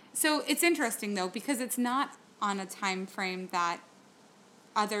 So it's interesting though, because it's not on a time frame that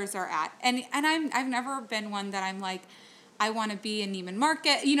others are at, and I've never been one that I'm like, I want to be in Neiman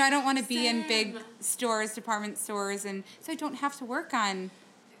Market. I don't want to be in big stores, department stores, and so I don't have to work on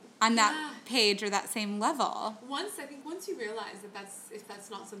that page or that same level. Once you realize that if that's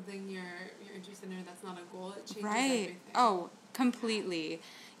not something you're interested in, or that's not a goal, it changes everything. Oh, completely.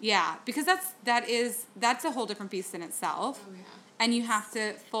 Yeah, because that's a whole different beast in itself. Oh yeah. And you have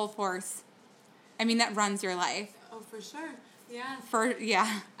to full force. I mean, that runs your life. Oh, for sure. Yeah.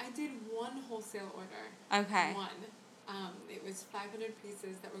 I did one wholesale order. Okay. One. It was 500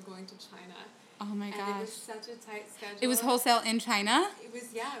 pieces that were going to China. Oh my And gosh. it was such a tight schedule. It was wholesale in China? It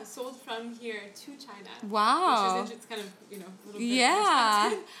was sold from here to China. Wow. Which is it's kind of a little bit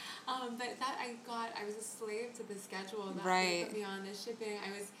Yeah. but that I was a slave to the schedule that Right. they put me on, the shipping.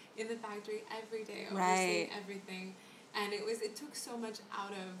 I was in the factory every day, Right. overseeing everything. And it took so much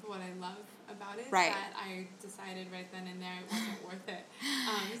out of what I love about it Right. that I decided right then and there it wasn't worth it.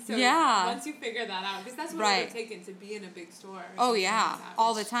 So Yeah. once you figure that out, because that's what Right. it would have taken to be in a big store. Oh yeah,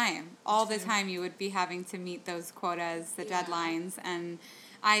 all the which- time. All the time you would be having to meet those quotas, the Yeah. deadlines, and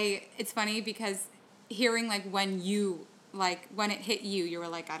it's funny because hearing like when it hit you, you were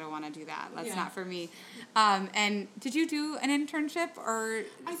like, I don't want to do that. That's Yeah. not for me. And did you do an internship or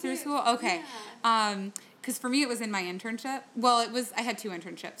through school? Okay. Yeah. Because for me it was in my internship. Well, I had 2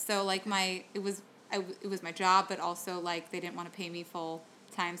 internships. So like it was my job, but also like they didn't want to pay me full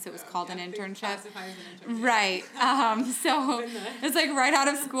time, so it was called an internship. Classified as an internship. Right. So it's like right out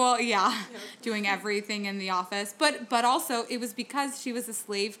of school, yeah, Yep. doing everything in the office. But also it was because she was a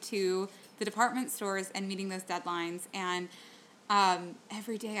slave to the department stores and meeting those deadlines. And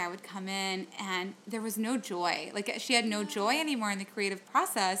every day I would come in and there was no joy. Like she had no joy anymore in the creative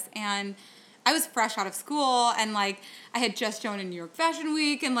process. And I was fresh out of school and like I had just joined in New York Fashion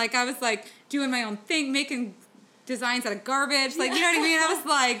Week and like I was like doing my own thing, making designs out of garbage, like, you know what I mean? I was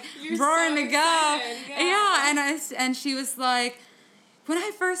like roaring to go. Yeah, and she was like, when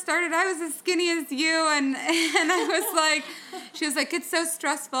I first started, I was as skinny as you, and I was like, she was like, it's so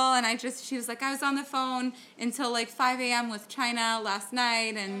stressful, and she was like, I was on the phone until like 5 a.m. with China last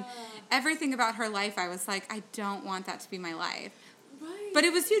night, and everything about her life, I was like, I don't want that to be my life. Right. But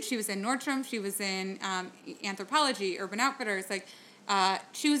it was huge. She was in Nordstrom, she was in Anthropologie, Urban Outfitters, like,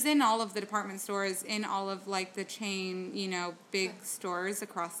 she was in all of the department stores, in all of like the chain, big stores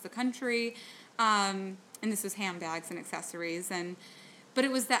across the country, and this was handbags and accessories, but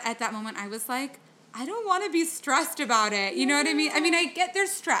it was that at that moment I was like, I don't want to be stressed about it. You know what I mean? I mean, I get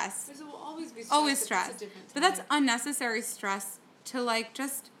there's stress. There will always be stress. Always It's stress. a different But that's type. unnecessary stress to like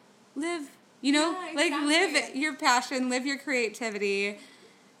just live, Yeah, like live exactly. your passion, live your creativity,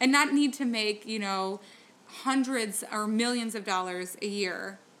 and not need to make, hundreds or millions of dollars a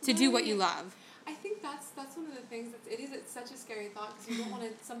year to do what you love. I think that's one of the things it's such a scary thought because you don't want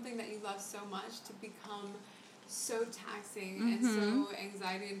something that you love so much to become so taxing and so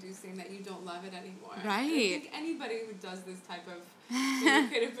anxiety inducing that you don't love it anymore. Right. And I think anybody who does this type of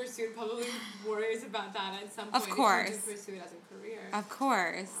creative pursuit probably worries about that at some point. Of course. If you do pursue it as a career. Of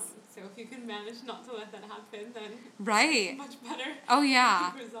course. So if you can manage not to let that happen, then Right. it's much better. Oh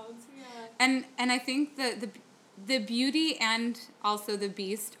yeah. Results. Yeah. And I think the beauty and also the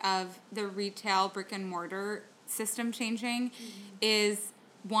beast of the retail brick and mortar system changing is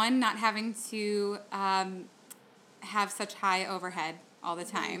one, not having to have such high overhead all the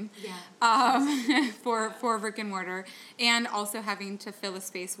time for brick and mortar, and also having to fill a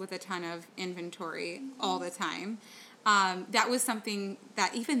space with a ton of inventory all the time. That was something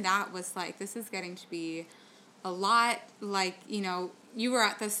that even that was like, this is getting to be a lot. Like, you were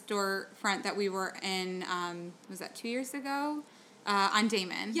at the storefront that we were in, was that 2 years ago? On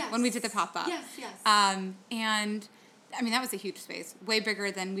Damon. Yes. When we did the pop-up. Yes. And I mean, that was a huge space, way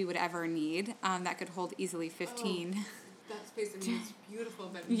bigger than we would ever need. That could hold easily 15. Oh, that space, I mean, it's beautiful,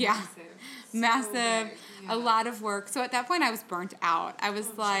 but Yeah. massive. So Massive, big. a lot of work. So at that point I was burnt out. I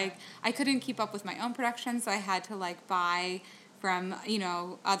was like, I couldn't keep up with my own production, so I had to like buy from,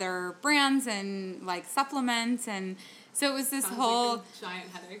 other brands and like supplements, and so it was this Sounds whole like a giant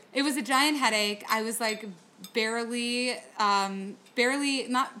headache. It was a giant headache. I was like barely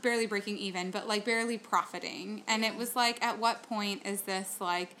not barely breaking even, but like barely profiting. And it was like, at what point is this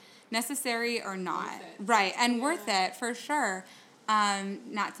like necessary or not? Worth it. Right. And worth it for sure.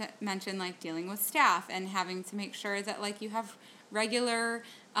 Not to mention like dealing with staff and having to make sure that like you have regular,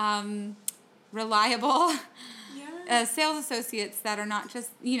 reliable sales associates that are not just,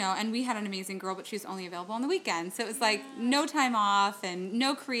 and we had an amazing girl, but she was only available on the weekend. So it was like no time off and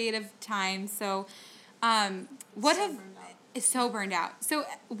no creative time. So it's so burned out. So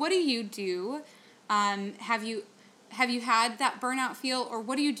what do you do? Have you had that burnout feel, or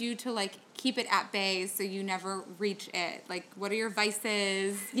what do you do to like keep it at bay so you never reach it? Like, what are your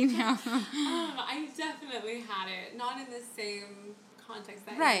vices? I definitely had it, not in the same context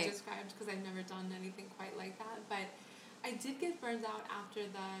that you described, because I've never done anything quite like that, but I did get burned out after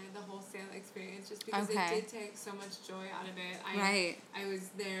the wholesale experience, just because it did take so much joy out of it. I was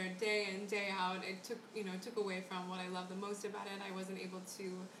there day in, day out. It took away from what I love the most about it. I wasn't able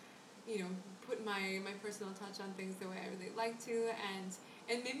to, put my personal touch on things the way I really like to, and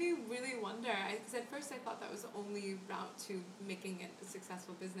it made me really wonder, because at first I thought that was the only route to making it a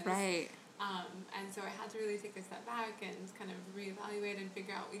successful business. Right. And so I had to really take a step back and kind of reevaluate and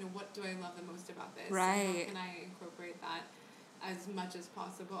figure out, what do I love the most about this? Right. And how can I incorporate that as much as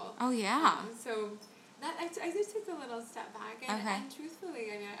possible? Oh, yeah. So that I did take a little step back. And, Okay. and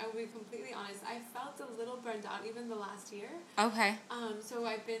truthfully, I mean, I will be completely honest, I felt a little burned out even the last year. Okay. So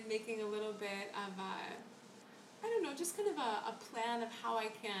I've been making a little bit of I don't know, just kind of a plan of how I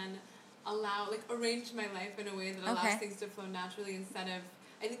can arrange my life in a way that allows things to flow naturally instead of,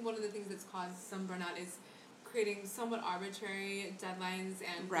 I think one of the things that's caused some burnout is creating somewhat arbitrary deadlines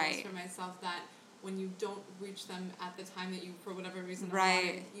and goals for myself that when you don't reach them at the time that you, for whatever reason,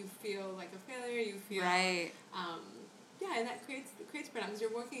 wanted, you feel like a failure, you feel, and that creates burnout because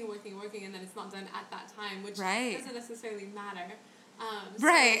you're working, and then it's not done at that time, which doesn't necessarily matter. So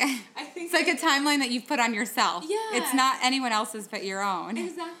I think it's like a timeline that you've put on yourself. Yeah. It's not anyone else's but your own.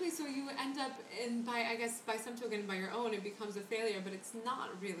 Exactly. So you end up by some token, by your own, it becomes a failure, but it's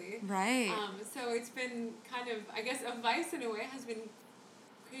not really. Right. So it's been kind of, I guess, advice in a way has been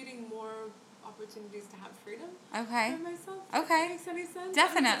creating more opportunities to have freedom for myself. Okay. If that makes any sense?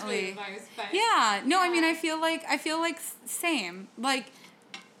 Definitely. Advice, but I mean, I feel like same. Like,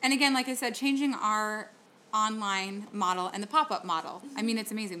 and again, like I said, changing our online model and the pop-up model. Mm-hmm. I mean, it's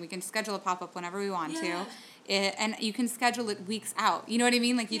amazing. We can schedule a pop-up whenever we want to. And you can schedule it weeks out. You know what I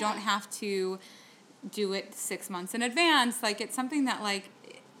mean? Like, you don't have to do it 6 months in advance. Like, it's something that, like,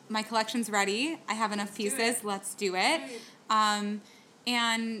 my collection's ready. I have enough pieces. Let's do it. Right.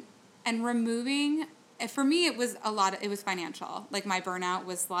 And removing, for me, it was it was financial. Like, my burnout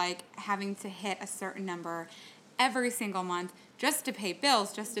was, like, having to hit a certain number every single month just to pay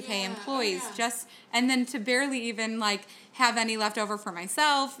bills, just to pay employees, and then to barely even, like, have any left over for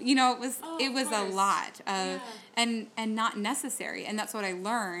myself. It was a lot of, and not necessary. And that's what I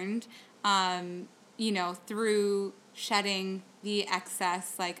learned, through shedding the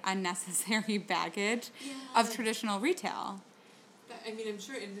excess, like, unnecessary baggage of traditional retail. I mean, I'm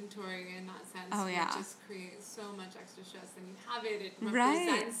sure inventory in that sense would just create so much extra stress than you have it. It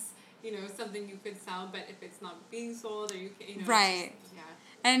represents, something you could sell, but if it's not being sold or you can't, right.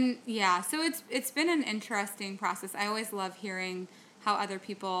 And so it's been an interesting process. I always love hearing how other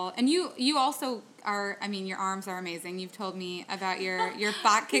people, and you also are, I mean, your arms are amazing. You've told me about your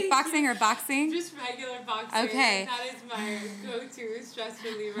kickboxing or boxing. Just regular boxing. Okay. That is my go-to stress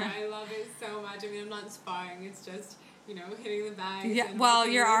reliever. I love it so much. I mean, I'm not sparring. It's just, hitting the bag. Yeah, well,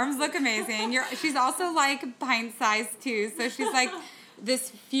 your arms look amazing. She's also, like, pint-sized, too. So she's, like,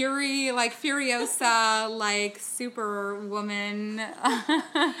 this Furiosa, like, superwoman,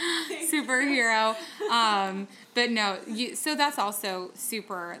 superhero. But no, so that's also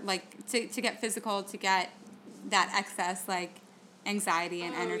super, like, to get physical, to get that excess, like, anxiety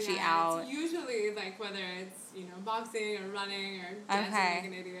and energy out. It's usually, like, whether it's, boxing or running or dancing like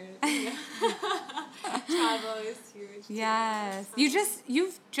an idiot. Travel is huge. Yes.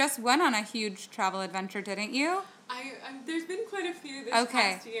 You've just went on a huge travel adventure, didn't you? There's been quite a few this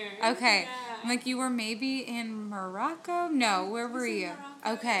past year. Okay. Yeah. Like, you were maybe in Morocco? No, where were you?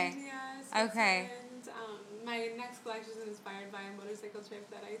 Morocco, India, okay. My next collection is inspired by a motorcycle trip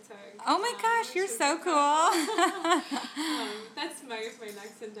that I took. Oh my gosh, you're so cool. That's my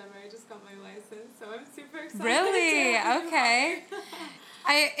next endeavor. I just got my license, so I'm super excited. Really? Okay.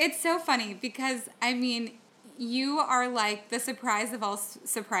 It's so funny because, I mean, you are like the surprise of all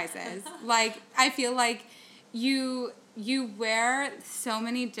surprises. Like, I feel like you wear so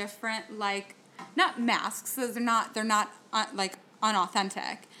many different, like, not masks, so they're not like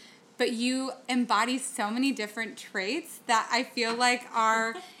unauthentic. But you embody so many different traits that I feel like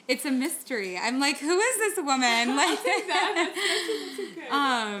it's a mystery. I'm like, who is this woman? Like,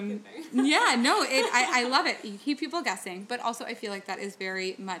 I love it. You keep people guessing, but also I feel like that is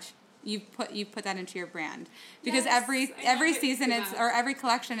very much, you've put that into your brand. Because every season or every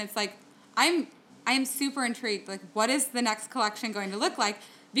collection, it's like, I am super intrigued. Like, what is the next collection going to look like?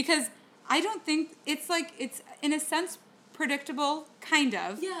 Because I don't think it's in a sense predictable, kind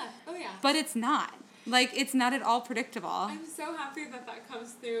of. Yeah. Oh yeah. But it's not. Like, it's not at all predictable. I'm so happy that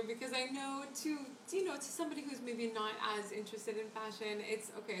comes through because I know to somebody who's maybe not as interested in fashion, it's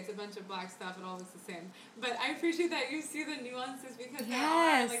a bunch of black stuff and all looks the same. But I appreciate that you see the nuances because there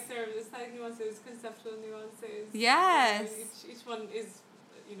are aesthetic nuances, conceptual nuances. Yes. Each one is,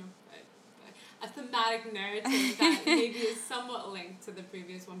 a thematic narrative that maybe is somewhat linked to the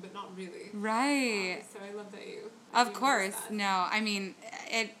previous one, but not really. Right. So I love that you. Of course. No, I mean,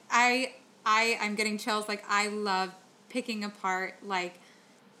 I'm getting chills. Like, I love picking apart, like,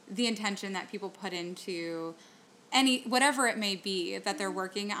 the intention that people put into whatever it may be that they're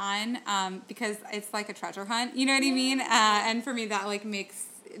working on, because it's like a treasure hunt, you know what I mean? And for me, that like makes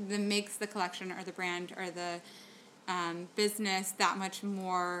the collection or the brand or the business that much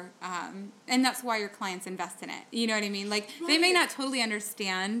more, and that's why your clients invest in it. You know what I mean? Like they may not totally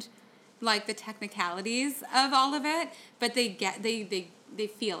understand like the technicalities of all of it, but they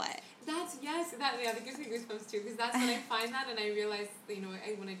feel it. That gives me goosebumps too, because that's when I find that and I realize, you know,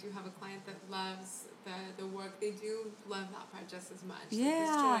 when I do have a client that loves the work, they do love that part just as much. Yeah.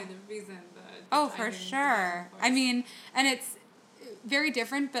 The story, the reason, for sure. I mean, and it's very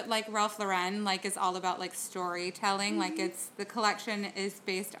different, but like Ralph Lauren, like is all about like storytelling. Like it's the collection is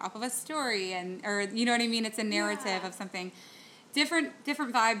based off of a story, or you know what I mean. It's a narrative of something different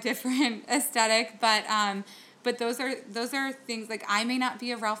vibe, different aesthetic, but those are things like I may not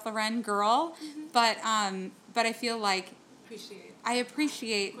be a Ralph Lauren girl, but I feel like I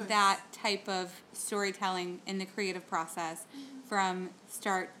appreciate that type of storytelling in the creative process from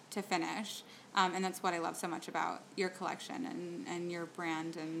start to finish. And that's what I love so much about your collection and your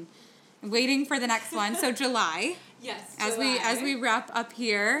brand, and waiting for the next one. So July. Yes. As we wrap up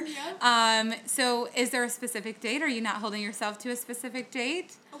here. Yep. So is there a specific date? Are you not holding yourself to a specific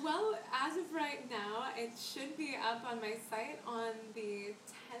date? Well, as of right now, it should be up on my site on the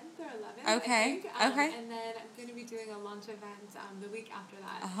 10th or 11th. Okay. I think. Okay. And then I'm going to be doing a launch event the week after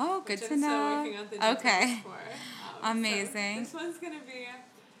that. Oh, good to know. So working out the details for. Amazing. So this one's going to be.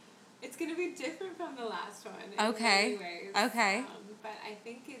 It's going to be different from the last one in many ways. Okay. But I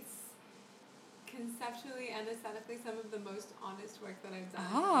think it's conceptually and aesthetically some of the most honest work that I've done.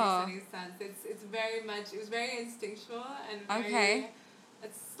 Oh. In any sense. It's very much, it was very instinctual and very,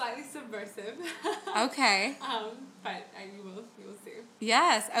 it's slightly subversive. Okay. But you will see.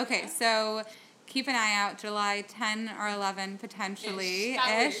 Yes. Okay. So keep an eye out. July 10 or 11 potentially.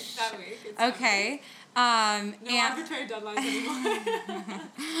 Ish. That week. Okay. No arbitrary deadlines anymore.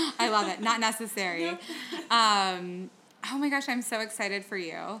 I love it. Not necessary. Nope. Oh my gosh, I'm so excited for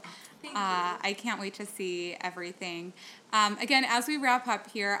you. Thank you. I can't wait to see everything. Again, as we wrap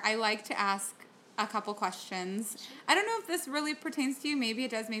up here, I like to ask a couple questions. Sure. I don't know if this really pertains to you. Maybe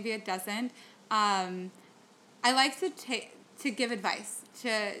it does. Maybe it doesn't. I like to give advice,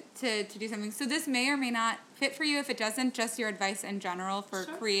 to do something. So this may or may not fit for you. If it doesn't, just your advice in general for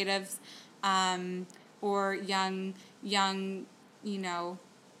creatives, or young, you know,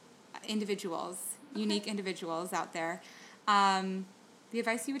 individuals, unique individuals out there. The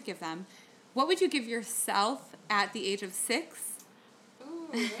advice you would give them. What would you give yourself at the age of 6? Ooh.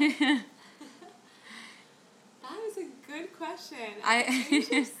 That is a good question. At the age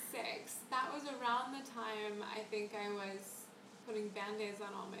of 6, that was around the time I think I was putting Band-Aids on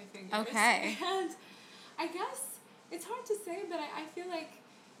all my fingers. Okay. And I guess it's hard to say, but I feel like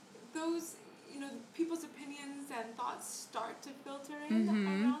those, you know, people's opinions and thoughts start to filter in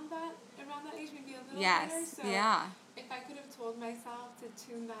around that age, maybe a little later. So if I could have told myself to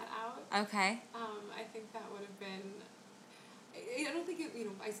tune that out, okay. I think that would have been. I don't think it. You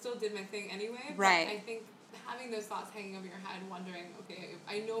know, I still did my thing anyway. Right. But I think having those thoughts hanging over your head, wondering, okay,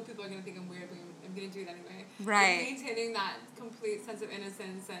 I know people are gonna think I'm weird, but I'm gonna do it anyway. Right. And maintaining that complete sense of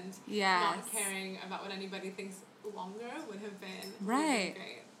innocence and not caring about what anybody thinks longer would have been right.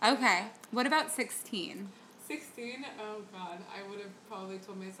 great. Okay. What about 16? 16? Oh God, I would have probably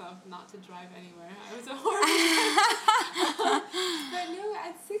told myself not to drive anywhere. I was a horrible But no,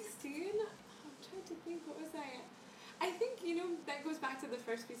 at 16, I'm trying to think, what was I? I think, you know, that goes back to the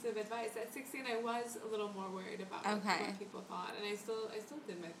first piece of advice. At 16, I was a little more worried about what people thought, and I still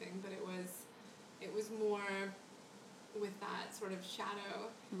did my thing, but it was more with that sort of shadow,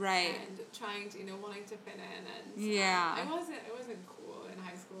 right, and trying to, you know, wanting to fit in, and I wasn't cool in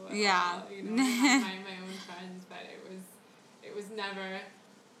high school at all, you know, I had my own friends, but it was never,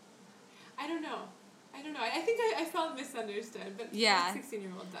 I don't know, I think I felt misunderstood, but a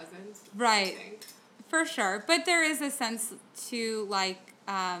 16-year-old doesn't, right, I think. For sure, but there is a sense to, like,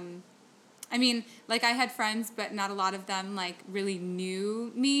 I mean, like, I had friends, but not a lot of them, like, really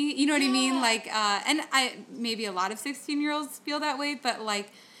knew me, you know what I mean? Like, and maybe a lot of 16-year-olds feel that way, but,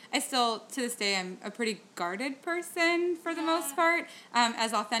 like, I still, to this day, am a pretty guarded person for the most part,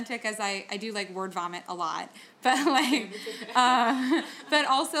 as authentic as I do, like, word vomit a lot, but, like, but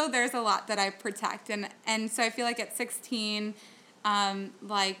also there's a lot that I protect, and so I feel like at 16,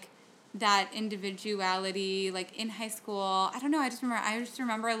 like, that individuality, like in high school, I don't know, I just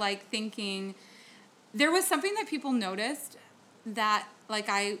remember like thinking there was something that people noticed that like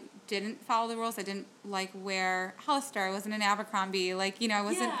I didn't follow the rules. I didn't like wear Hollister. I wasn't an Abercrombie. Like, you know, I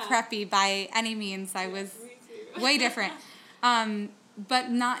wasn't preppy by any means. I was way different. But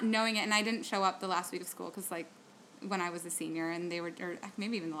not knowing it, and I didn't show up the last week of school because like when I was a senior, and they were, or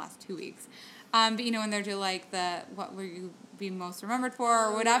maybe even the last 2 weeks. But when they're doing like what will you be most remembered for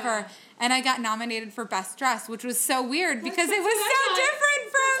or whatever, and I got nominated for best dress, which was so weird because it was so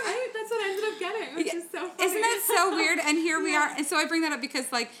different from. That's what I ended up getting, which is so funny. Isn't that so weird? And here we are, and so I bring that up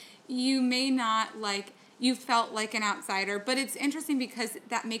because like you may not like. You felt like an outsider, but it's interesting because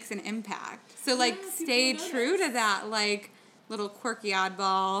that makes an impact. So like stay true to that like little quirky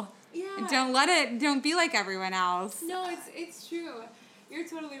oddball. Yeah. Don't be like everyone else. No, it's true. You're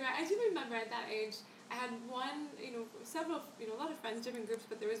totally right. I do remember at that age, I had one, several, a lot of friends, different groups,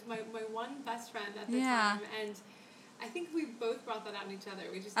 but there was my one best friend at the time, and I think we both brought that out in each other.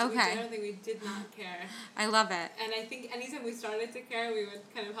 We did not care. I love it. And I think anytime we started to care, we would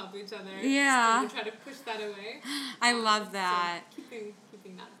kind of help each other. Yeah. We would try to push that away. I love that. So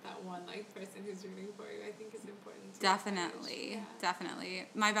keeping that one like person who's rooting for you, I think is important. Definitely. Definitely.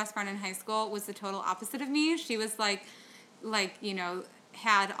 My best friend in high school was the total opposite of me. She was like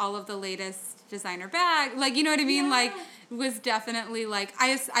had all of the latest designer bag, like, you know what I mean? Yeah. Like, was definitely, like,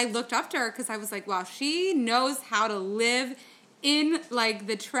 I looked up to her because I was like, wow, she knows how to live in, like,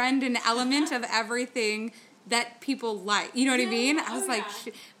 the trend and element of everything that people like. You know what I mean? I was like,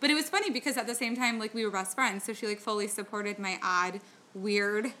 but it was funny because at the same time, like, we were best friends, so she, like, fully supported my odd,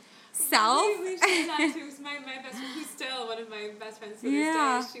 weird self. We shared that too. My best friend, who's still one of my best friends to this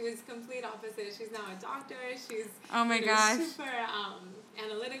day, she was complete opposite. She's now a doctor. She's super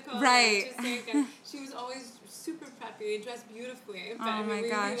analytical, artistic, and she was always super preppy, dressed beautifully. But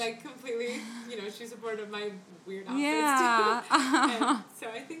we like completely, she supported my weird outfits too. And so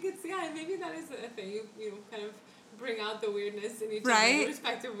I think it's maybe that is a thing. You kind of bring out the weirdness in each other, the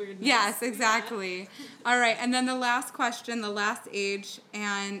respective weirdness. Yes, exactly. Yeah. All right, and then the last question, the last age,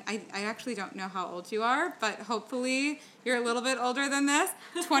 and I actually don't know how old you are, but hopefully you're a little bit older than this.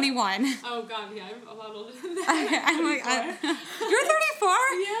 21. Oh God, yeah, I'm a lot older than that. I'm like, you're 34?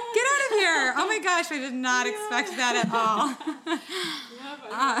 Yeah. Get out of here! Oh my gosh, I did not expect that at all. Yeah,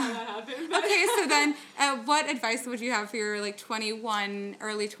 but I don't know that happened. Okay, so then, what advice would you have for your like 21,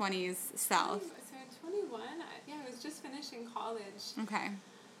 early 20s self? Just finishing college. Okay.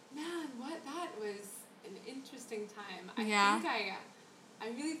 Man, that was an interesting time. I think I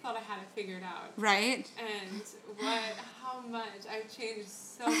really thought I had it figured out. Right. And how much I've changed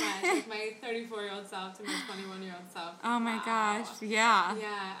so much with my 34-year-old self to my 21-year-old self. Oh my gosh, yeah.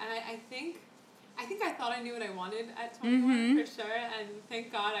 Yeah, and I think I thought I knew what I wanted at 21 for sure, and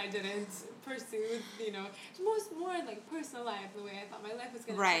thank God I didn't pursue, more like personal life the way I thought my life was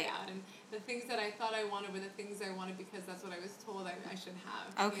going to play out, and the things that I thought I wanted were the things I wanted because that's what I was told I should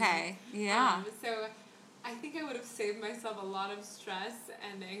have. Okay, yeah. So I think I would have saved myself a lot of stress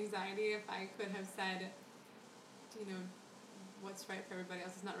and anxiety if I could have said, what's right for everybody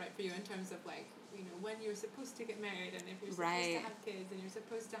else is not right for you in terms of like, when you're supposed to get married and if you're supposed to have kids and you're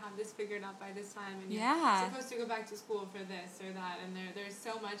supposed to have this figured out by this time and you're supposed to go back to school for this or that, and there's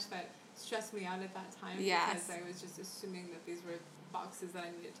so much that stressed me out at that time because I was just assuming that these were boxes that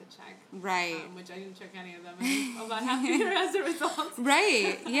I needed to check. Right. Which I didn't check any of them, and I'm a lot happier as a result.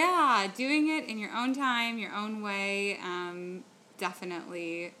 Right. Yeah. Doing it in your own time, your own way,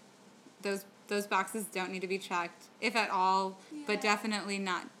 definitely those boxes don't need to be checked, if at all, but definitely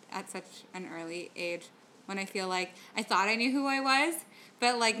not at such an early age when I feel like I thought I knew who I was,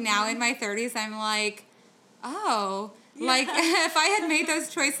 but like now in my 30s, I'm like, like if I had made those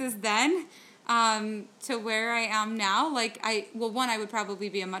choices then to where I am now, like I would probably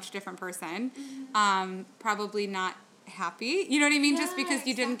be a much different person, probably not happy, you know what I mean? Just because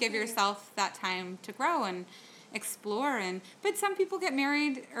you didn't give yourself that time to grow and explore, but some people get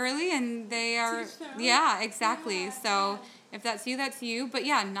married early and they are, exactly. So if that's you, but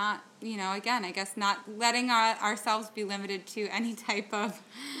not, again, I guess not letting ourselves be limited to any type of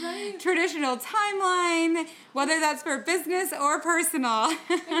traditional timeline, whether that's for business or personal.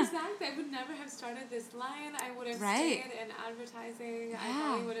 Exactly. I would never have started this line. I would have stayed in advertising. I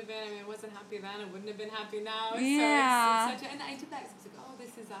probably would have been, I wasn't happy then. I wouldn't have been happy now. Yeah. So it's such and I did that. So I was like,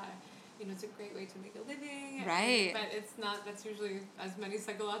 this is it's a great way to make a living. Right. But it's not, that's usually, as many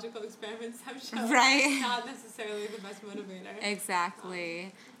psychological experiments have shown, not necessarily the best motivator.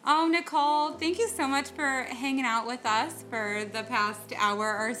 Exactly. Nicole, thank you so much for hanging out with us for the past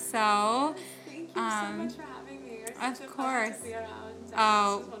hour or so. Thank you so much for having me. You're such of course. To be around. This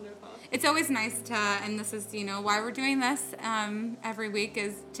is wonderful. It's always nice to, and this is, why we're doing this every week,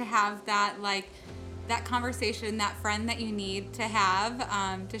 is to have that, that conversation, that friend that you need to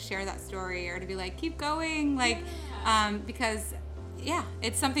have to share that story or to be like, keep going, because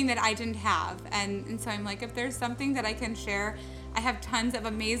it's something that I didn't have, and so I'm like, if there's something that I can share, I have tons of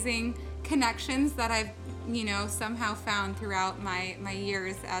amazing connections that I've, somehow found throughout my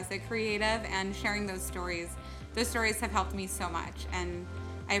years as a creative, and sharing those stories. Those stories have helped me so much, and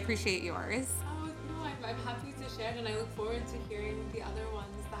I appreciate yours. Oh, no, I'm happy to share it, and I look forward to hearing the other ones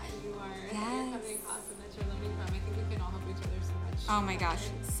that you're coming across and that you're learning from. I think we can all help each other so much. Oh my gosh,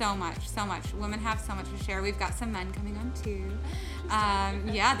 so much. Women have so much to share. We've got some men coming on too.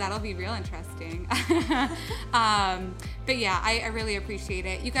 Yeah, that'll be real interesting. But yeah, I really appreciate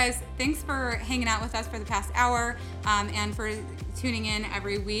it. You guys, thanks for hanging out with us for the past hour, and for tuning in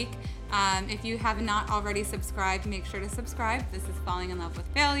every week. If you have not already subscribed, make sure to subscribe. This is Falling in Love with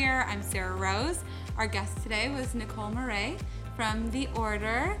Failure. I'm Sarah Rose. Our guest today was Nicole Murray from The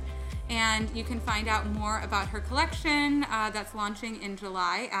Order. And you can find out more about her collection that's launching in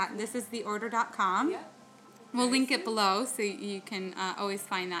July at thisistheorder.com. Yep. We'll link it below, so you can always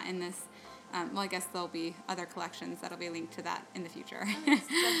find that in this. Well, I guess there'll be other collections that'll be linked to that in the future.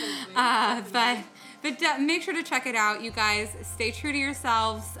 Definitely. But make sure to check it out, you guys. Stay true to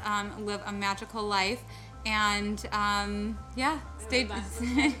yourselves. Live a magical life, and stay. That's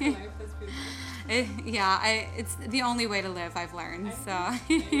beautiful. It's the only way to live, I've learned. So, all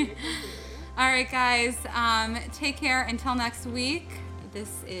right, guys, take care until next week.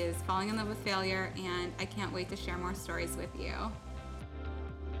 This is Falling in Love with Failure, and I can't wait to share more stories with you.